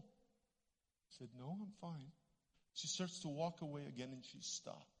full. I said, "No, I'm fine." She starts to walk away again, and she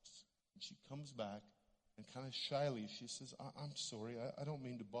stops. And she comes back, and kind of shyly, she says, I'm sorry, I don't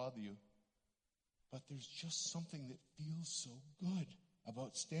mean to bother you, but there's just something that feels so good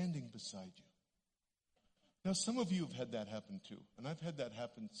about standing beside you. Now, some of you have had that happen too, and I've had that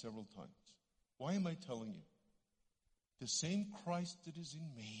happen several times. Why am I telling you? The same Christ that is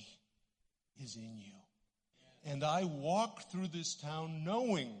in me is in you. And I walk through this town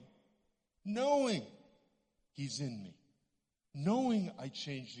knowing He's in me, knowing I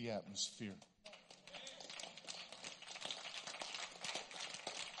change the atmosphere.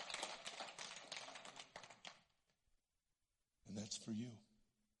 And that's for you.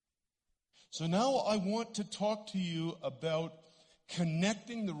 So now I want to talk to you about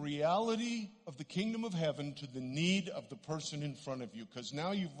connecting the reality of the kingdom of heaven to the need of the person in front of you, because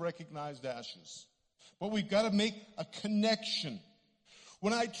now you've recognized ashes. But we've got to make a connection.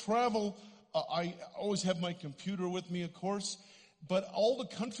 When I travel, I always have my computer with me, of course, but all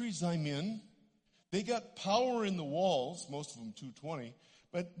the countries I'm in, they got power in the walls, most of them 220,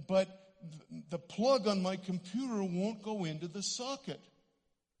 but the plug on my computer won't go into the socket,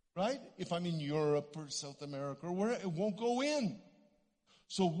 right? If I'm in Europe or South America or where, it won't go in.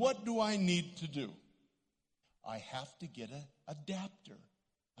 So what do I need to do? I have to get an adapter,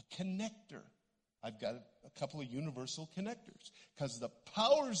 a connector. I've got a couple of universal connectors because the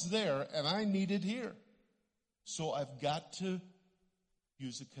power's there and I need it here. So I've got to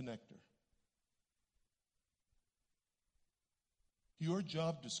use a connector. Your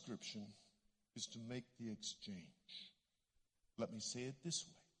job description is to make the exchange. Let me say it this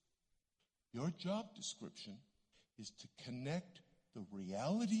way. Your job description is to connect the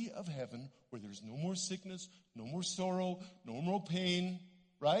reality of heaven where there's no more sickness, no more sorrow, no more pain,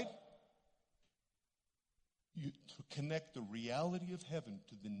 right? To connect the reality of heaven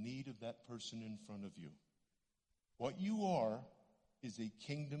to the need of that person in front of you. What you are is a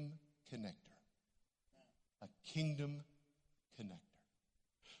kingdom connector. A kingdom connector.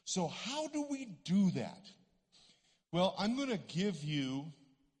 So how do we do that? Well, I'm going to give you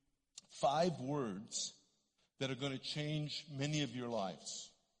 5 words that are going to change many of your lives.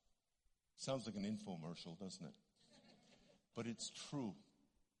 Sounds like an infomercial, doesn't it? But it's true.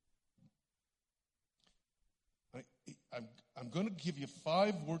 I'm going to give you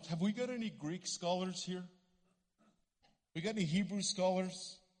 5 words. Have we got any Greek scholars here? We got any Hebrew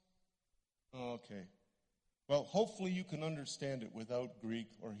scholars? Okay. Well, hopefully you can understand it without Greek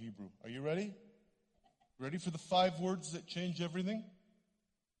or Hebrew. Are you ready? Ready for the 5 words that change everything?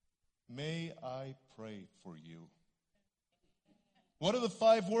 May I pray for you. What are the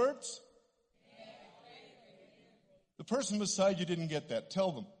 5 words? The person beside you didn't get that.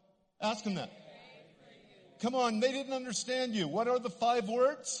 Tell them. Ask them that. Come on, they didn't understand you. What are the 5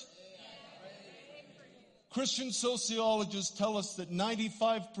 words? Christian sociologists tell us that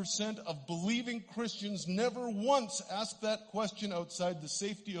 95% of believing Christians never once ask that question outside the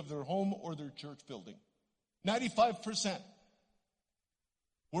safety of their home or their church building. 95%.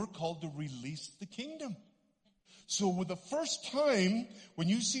 We're called to release the kingdom. So with the first time, when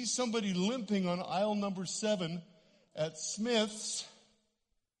you see somebody limping on aisle number 7 at Smith's,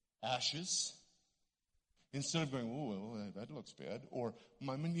 ashes, instead of going, "Oh, well, that looks bad," or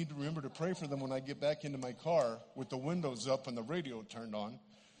 "I need to remember to pray for them when I get back into my car with the windows up and the radio turned on,"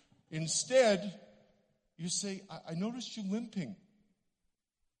 instead, you say, I noticed you limping.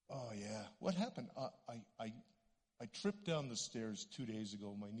 "Oh, yeah. What happened?" I tripped down the stairs 2 days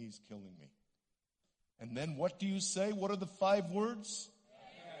ago. My knee's killing me." And then what do you say? What are the 5 words?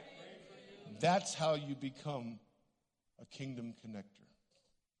 That's how you become a kingdom connector.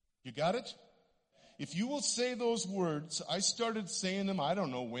 You got it? If you will say those words, I started saying them, I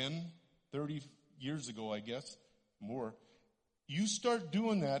don't know when, 30 years ago, I guess, more. You start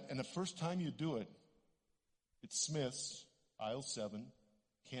doing that, and the first time you do it, it's Smith's, aisle 7,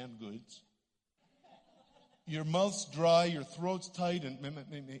 canned goods. Your mouth's dry, your throat's tight, and may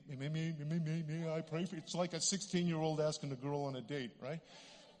I pray for you? It's like a 16-year-old asking a girl on a date, right?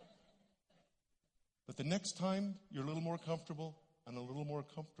 But the next time you're a little more comfortable, and a little more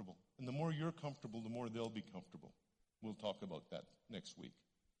comfortable. And the more you're comfortable, the more they'll be comfortable. We'll talk about that next week.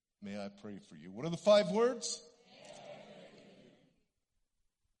 May I pray for you. What are the 5 words?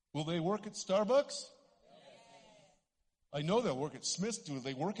 Will they work at Starbucks? I know they'll work at Smith's. Do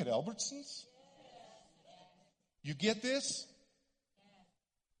they work at Albertsons? You get this?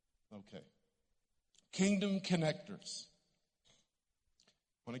 Okay. Kingdom connectors.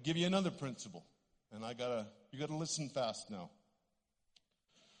 I want to give you another principle. And you gotta listen fast now.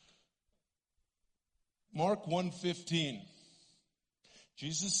 Mark 1:15.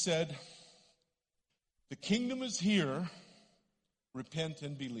 Jesus said, the kingdom is here, repent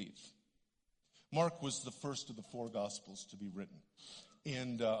and believe. Mark was the first of the 4 Gospels to be written.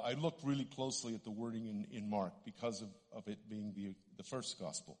 And I looked really closely at the wording in Mark because of it being the first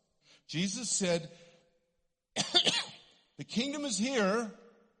Gospel. Jesus said, the kingdom is here,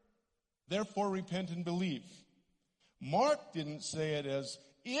 therefore repent and believe. Mark didn't say it as,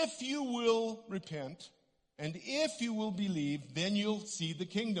 if you will repent and if you will believe, then you'll see the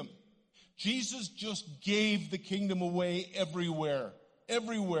kingdom. Jesus just gave the kingdom away everywhere.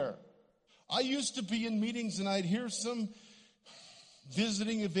 Everywhere. I used to be in meetings and I'd hear some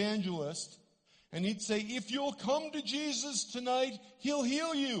visiting evangelist and he'd say, if you'll come to Jesus tonight, he'll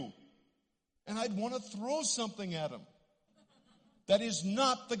heal you. And I'd want to throw something at him. That is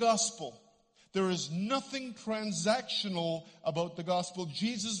not the gospel. There is nothing transactional about the gospel.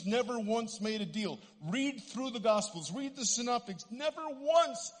 Jesus never once made a deal. Read through the Gospels. Read the synoptics. Never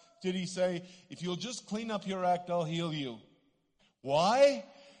once did he say, if you'll just clean up your act, I'll heal you. Why?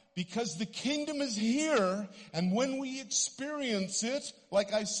 Because the kingdom is here, and when we experience it,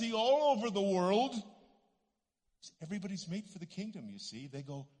 like I see all over the world, everybody's made for the kingdom, you see. They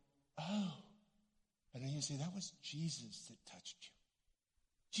go, oh. And then you say, that was Jesus that touched you.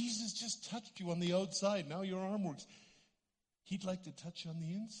 Jesus just touched you on the outside. Now your arm works. He'd like to touch you on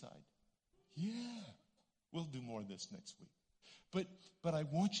the inside. Yeah. We'll do more of this next week. But I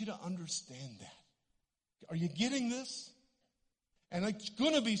want you to understand that. Are you getting this? And it's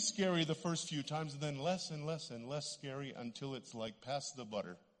going to be scary the first few times, and then less and less and less scary until it's like pass the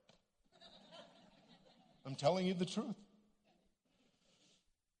butter. I'm telling you the truth.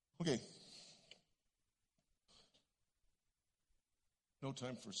 Okay. No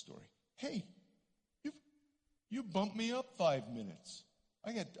time for a story. Hey, you bumped me up 5 minutes.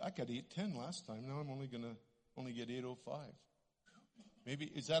 I got 8:10 last time. Now I'm only get 8:05. Maybe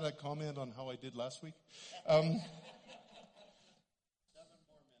is that a comment on how I did last week? 7 more minutes.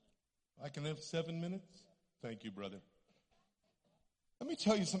 I can have 7 minutes? Thank you, brother. Let me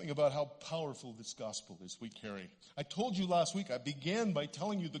tell you something about how powerful this gospel is we carry. I told you last week, I began by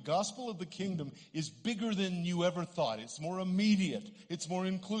telling you the gospel of the kingdom is bigger than you ever thought. It's more immediate. It's more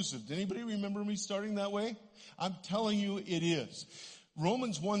inclusive. Did anybody remember me starting that way? I'm telling you it is.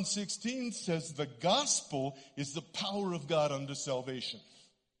 Romans 1:16 says the gospel is the power of God unto salvation.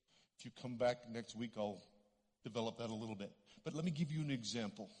 If you come back next week, I'll develop that a little bit. But let me give you an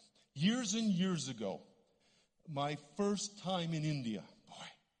example. Years and years ago, my first time in India,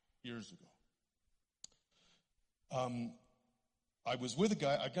 years ago, I was with a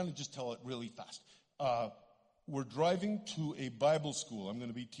guy. I got to just tell it really fast. We're driving to a Bible school. I'm going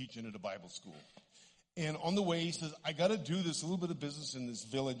to be teaching at a Bible school. And on the way, he says, I got to do this little bit of business in this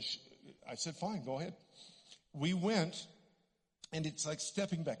village. I said, fine, go ahead. We went, and it's like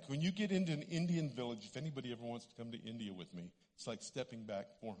stepping back. When you get into an Indian village, if anybody ever wants to come to India with me, it's like stepping back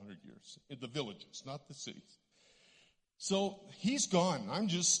 400 years. In the villages, not the cities. So he's gone. I'm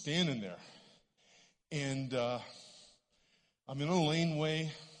just standing there. And I'm in a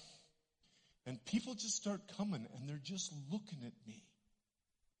laneway. And people just start coming, and they're just looking at me.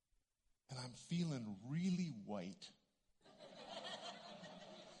 And I'm feeling really white.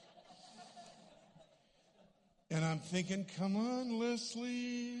 And I'm thinking, come on,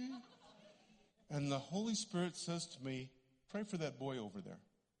 Leslie. And the Holy Spirit says to me, pray for that boy over there.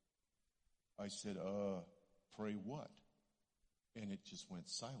 I said, pray what? And it just went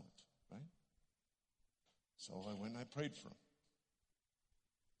silent, right? So I went and I prayed for him.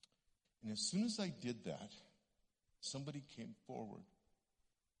 And as soon as I did that, somebody came forward.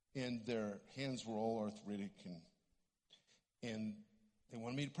 And their hands were all arthritic, and they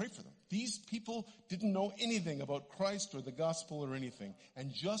wanted me to pray for them. These people didn't know anything about Christ or the gospel or anything.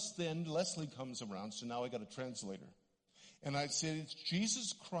 And just then, Leslie comes around, so now I got a translator. And I said, it's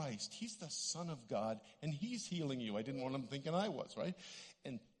Jesus Christ. He's the Son of God, and he's healing you. I didn't want them thinking I was, right?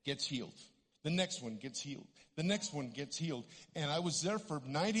 And gets healed. The next one gets healed. The next one gets healed. And I was there for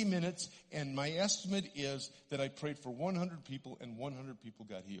 90 minutes, and my estimate is that I prayed for 100 people, and 100 people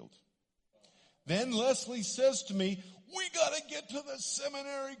got healed. Then Leslie says to me, we got to get to the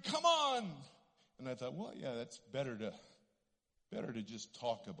seminary. Come on. And I thought, well, yeah, that's better to just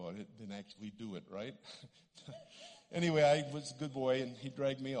talk about it than actually do it, right? Anyway, I was a good boy, and he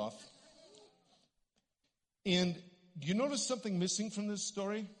dragged me off. And do you notice something missing from this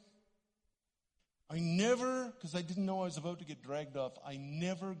story? I never, because I didn't know I was about to get dragged off, I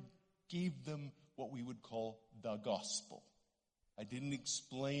never gave them what we would call the gospel. I didn't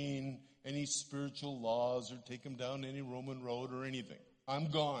explain any spiritual laws or take them down any Roman road or anything. I'm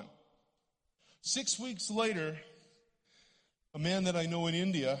gone. 6 weeks later, a man that I know in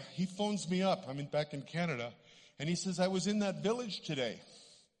India, he phones me up. I'm back in Canada. And he says, I was in that village today.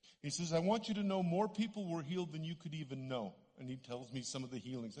 He says, I want you to know more people were healed than you could even know. And he tells me some of the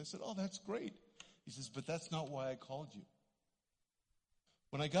healings. I said, oh, that's great. He says, but that's not why I called you.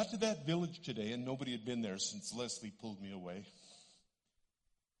 When I got to that village today, and nobody had been there since Leslie pulled me away,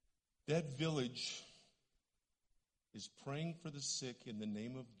 that village is praying for the sick in the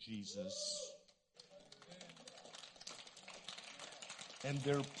name of Jesus. And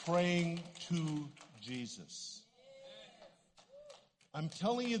they're praying to Jesus. I'm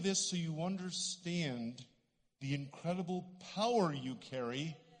telling you this so you understand the incredible power you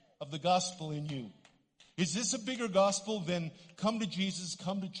carry of the gospel in you. Is this a bigger gospel than come to Jesus,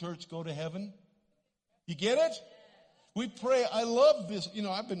 come to church, go to heaven? You get it? We pray. I love this. You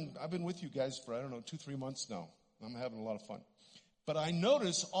know, I've been with you guys for, 2-3 months now. I'm having a lot of fun. But I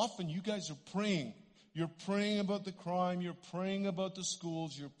notice often you guys are praying. You're praying about the crime. You're praying about the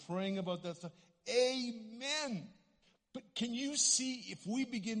schools. You're praying about that stuff. Amen. But can you see, if we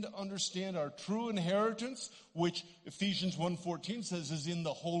begin to understand our true inheritance, which Ephesians 1:14 says is in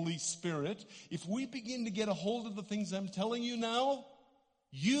the Holy Spirit, if we begin to get a hold of the things I'm telling you now,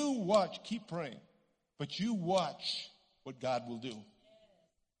 you watch, keep praying, but you watch what God will do.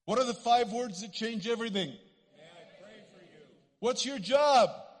 What are the 5 words that change everything? May I pray for you? What's your job?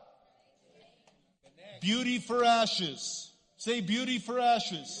 Beauty for ashes. Say beauty for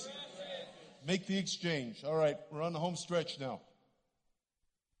ashes. Make the exchange. All right, we're on the home stretch now.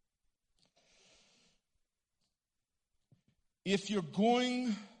 If you're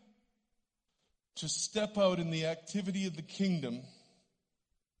going to step out in the activity of the kingdom,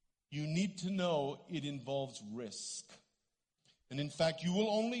 you need to know it involves risk. And in fact, you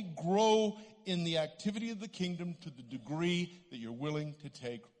will only grow in the activity of the kingdom to the degree that you're willing to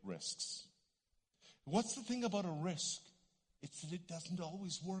take risks. What's the thing about a risk? It's that it doesn't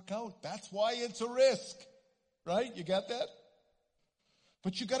always work out. That's why it's a risk. Right? You got that?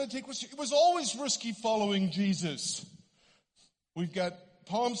 But you got to take risks. It was always risky following Jesus. We've got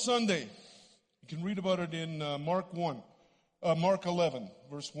Palm Sunday. You can read about it in Mark 11,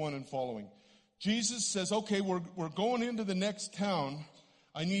 verse 1 and following. Jesus says, okay, we're going into the next town.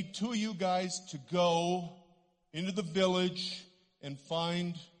 I need 2 of you guys to go into the village and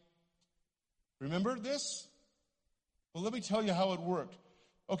find. Remember this? Well, let me tell you how it worked.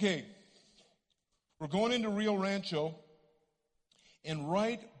 Okay, we're going into Rio Rancho, and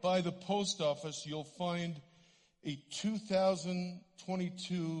right by the post office, you'll find a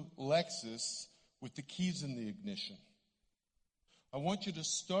 2022 Lexus with the keys in the ignition. I want you to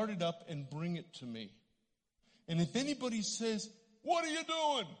start it up and bring it to me. And if anybody says, what are you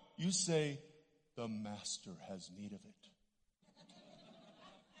doing? You say, the master has need of it.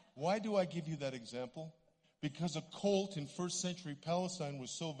 Why do I give you that example? Because a colt in first century Palestine was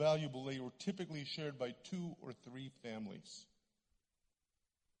so valuable, they were typically shared by 2 or 3 families.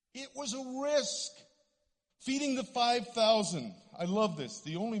 It was a risk. Feeding the 5,000. I love this.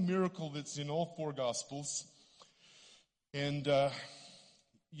 The only miracle that's in all 4 Gospels. And,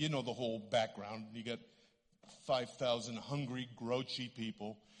 you know the whole background. You got 5,000 hungry, grouchy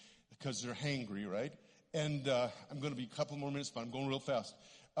people because they're hangry, right? And I'm going to be a couple more minutes, but I'm going real fast.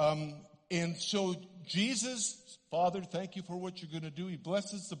 And so Jesus, Father, thank you for what you're going to do. He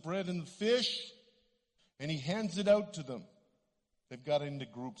blesses the bread and the fish, and he hands it out to them. They've got into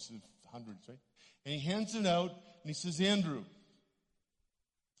groups of hundreds, right? And he hands it out, and he says, Andrew,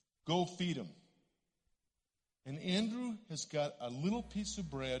 go feed them. And Andrew has got a little piece of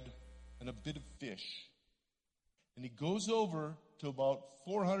bread and a bit of fish. And he goes over to about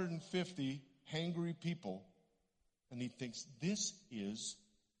 450 hangry people, and he thinks, this is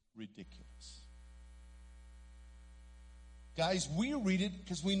ridiculous. Guys, we read it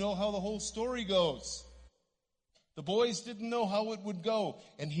because we know how the whole story goes. The boys didn't know how it would go.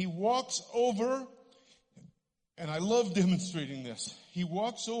 And he walks over, and I love demonstrating this. He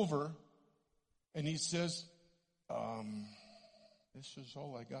walks over, and he says, this is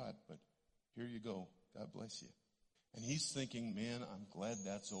all I got, but here you go. God bless you. And he's thinking, man, I'm glad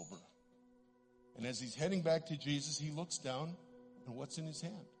that's over. And as he's heading back to Jesus, he looks down, and what's in his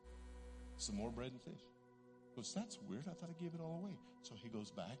hand? Some more bread and fish. He goes, that's weird. I thought I gave it all away. So he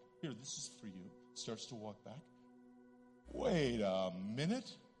goes back. Here, this is for you. Starts to walk back. Wait a minute.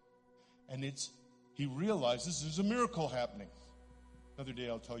 And he realizes there's a miracle happening. Another day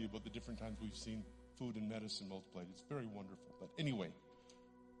I'll tell you about the different times we've seen food and medicine multiplied. It's very wonderful. But anyway,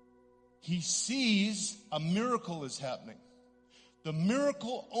 he sees a miracle is happening. The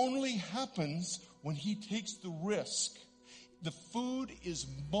miracle only happens when he takes the risk. The food is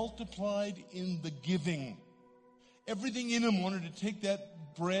multiplied in the giving. Everything in him wanted to take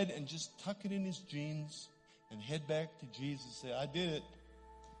that bread and just tuck it in his jeans and head back to Jesus and say, I did it.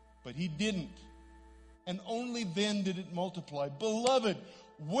 But he didn't. And only then did it multiply. Beloved,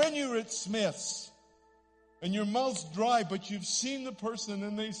 when you're at Smith's and your mouth's dry, but you've seen the person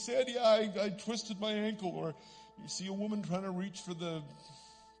and they said, yeah, I twisted my ankle, or you see a woman trying to reach for the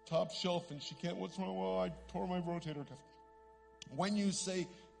top shelf and she can't, what's wrong? Well, I tore my rotator cuff. When you say,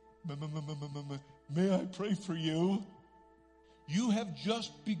 may I pray for you? You have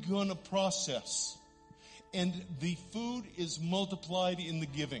just begun a process. And the food is multiplied in the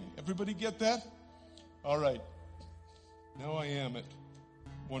giving. Everybody get that? All right. Now I am at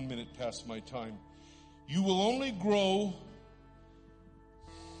 1 minute past my time. You will only grow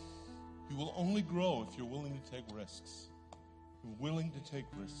if you're willing to take risks. You're willing to take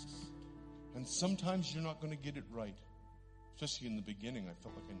risks. And sometimes you're not going to get it right. Especially in the beginning, I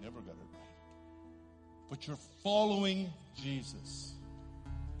felt like I never got it right. But you're following Jesus.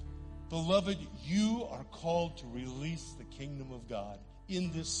 Beloved, you are called to release the kingdom of God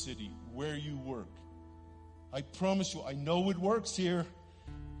in this city where you work. I promise you, I know it works here.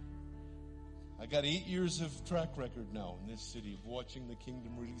 I got 8 years of track record now in this city of watching the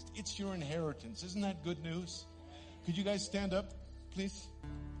kingdom released. It's your inheritance. Isn't that good news? Could you guys stand up, please?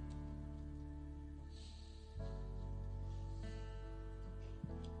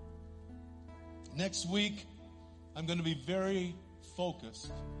 Next week, I'm going to be very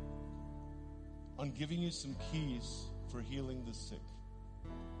focused on giving you some keys for healing the sick.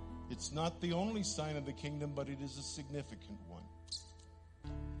 It's not the only sign of the kingdom, but it is a significant one.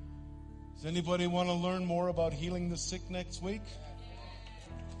 Does anybody want to learn more about healing the sick next week?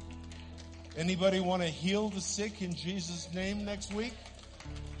 Anybody want to heal the sick in Jesus' name next week?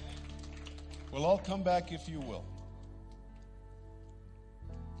 Well, I'll come back if you will.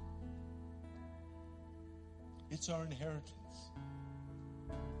 It's our inheritance.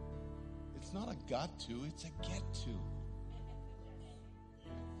 It's not a got to, it's a get to.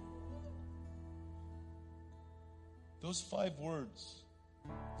 Those 5 words,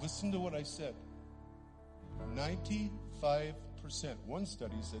 listen to what I said. 95%, one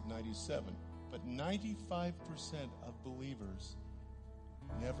study said 97, but 95% of believers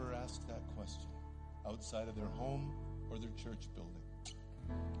never ask that question outside of their home or their church building.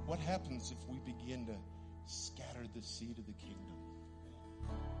 What happens if we begin to scatter the seed of the kingdom?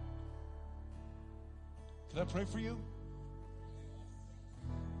 Can I pray for you?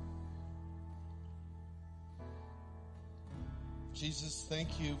 Jesus,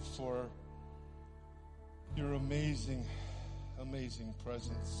 thank you for your amazing, amazing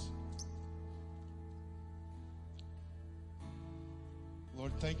presence.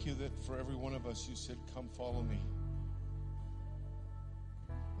 Lord, thank you that for every one of us you said, come follow me.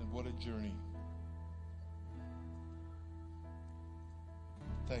 And what a journey.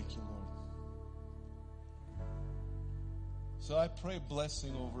 Thank you, Lord. So I pray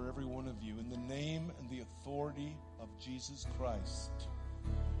blessing over every one of you in the name and the authority of Jesus Christ.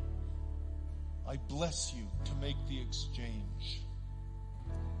 I bless you to make the exchange.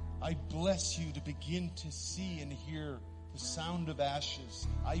 I bless you to begin to see and hear the sound of ashes.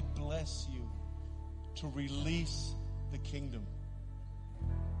 I bless you to release the kingdom.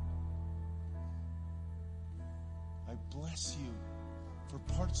 I bless you for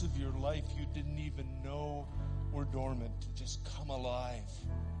parts of your life you didn't even know were dormant to just come alive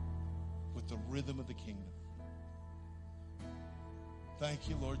with the rhythm of the kingdom. Thank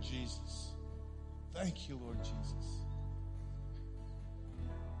you, Lord Jesus. Thank you, Lord Jesus.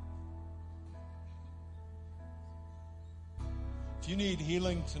 If you need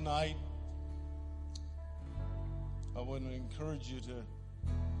healing tonight, I want to encourage you to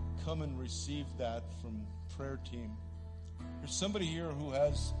come and receive that from prayer team. There's somebody here who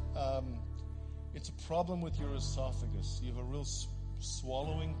has, it's a problem with your esophagus. You have a real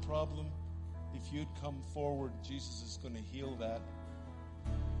swallowing problem. If you'd come forward, Jesus is going to heal that.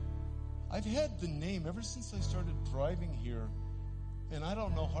 I've had the name ever since I started driving here, and I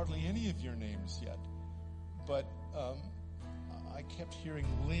don't know hardly any of your names yet. But I kept hearing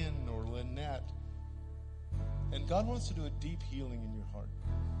Lynn or Lynette. And God wants to do a deep healing in your heart.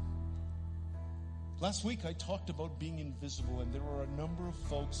 Last week I talked about being invisible, and there were a number of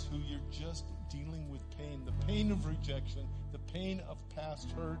folks who you're just dealing with pain. The pain of rejection, the pain of past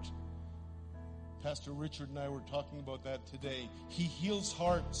hurt. Pastor Richard and I were talking about that today. He heals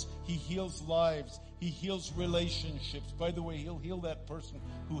hearts. He heals lives. He heals relationships. By the way, he'll heal that person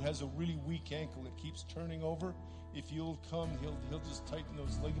who has a really weak ankle that keeps turning over. If you'll come, he'll just tighten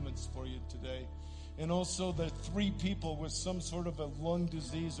those ligaments for you today. And also the 3 people with some sort of a lung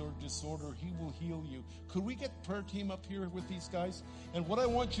disease or disorder, he will heal you. Could we get prayer team up here with these guys? And what I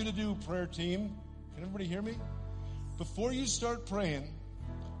want you to do, prayer team, can everybody hear me? Before you start praying,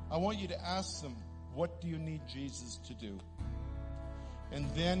 I want you to ask them, what do you need Jesus to do? And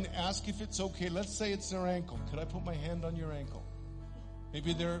then ask if it's okay. Let's say it's their ankle. Could I put my hand on your ankle?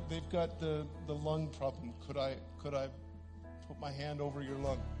 Maybe they've got the lung problem. Could I put my hand over your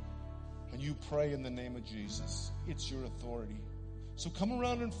lung? And you pray in the name of Jesus. It's your authority. So come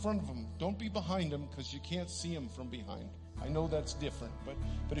around in front of them. Don't be behind them, because you can't see them from behind. I know that's different.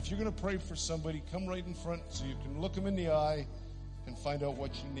 But if you're going to pray for somebody, come right in front so you can look them in the eye and find out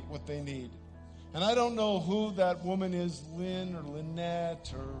what they need. And I don't know who that woman is, Lynn or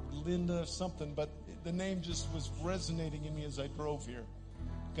Lynette or Linda or something, but the name just was resonating in me as I drove here.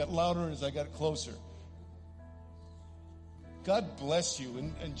 It got louder as I got closer. God bless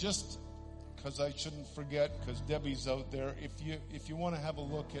you. And just because I shouldn't forget, because Debbie's out there, if you want to have a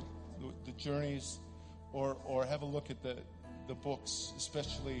look at the journeys or have a look at the books,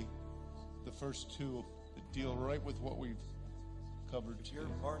 especially the first 2 that deal right with what we've covered. If you're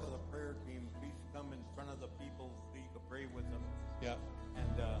part of the prayer team, please come in front of the people so you can pray with them. Yeah.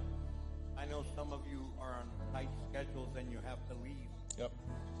 And I know some of you are on tight schedules and you have to leave. Yep.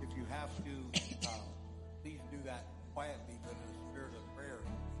 If you have to, please do that quietly, but in the spirit of prayer.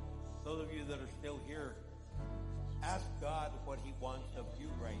 Those of you that are still here, ask God what He wants of you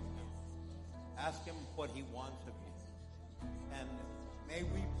right now. Ask Him what He wants of you. And may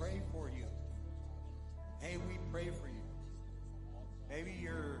we pray for you. May we pray for you. Maybe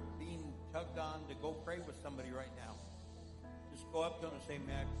you're being tugged on to go pray with somebody right now. Just go up to them and say,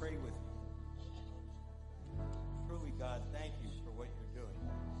 may I pray with you? Truly, God, thank you for what you're doing.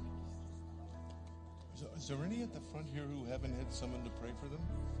 Is there any at the front here who haven't had someone to pray for them?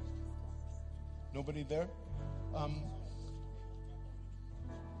 Nobody there?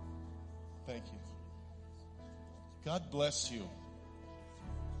 Thank you. God bless you.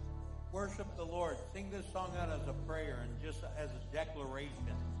 Worship the Lord. Sing this song out as a prayer and just as a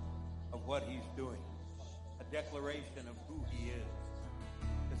declaration of what He's doing. A declaration of who He is.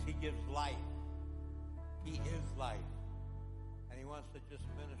 Because He gives life. He is life. And He wants to just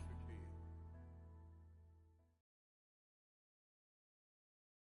minister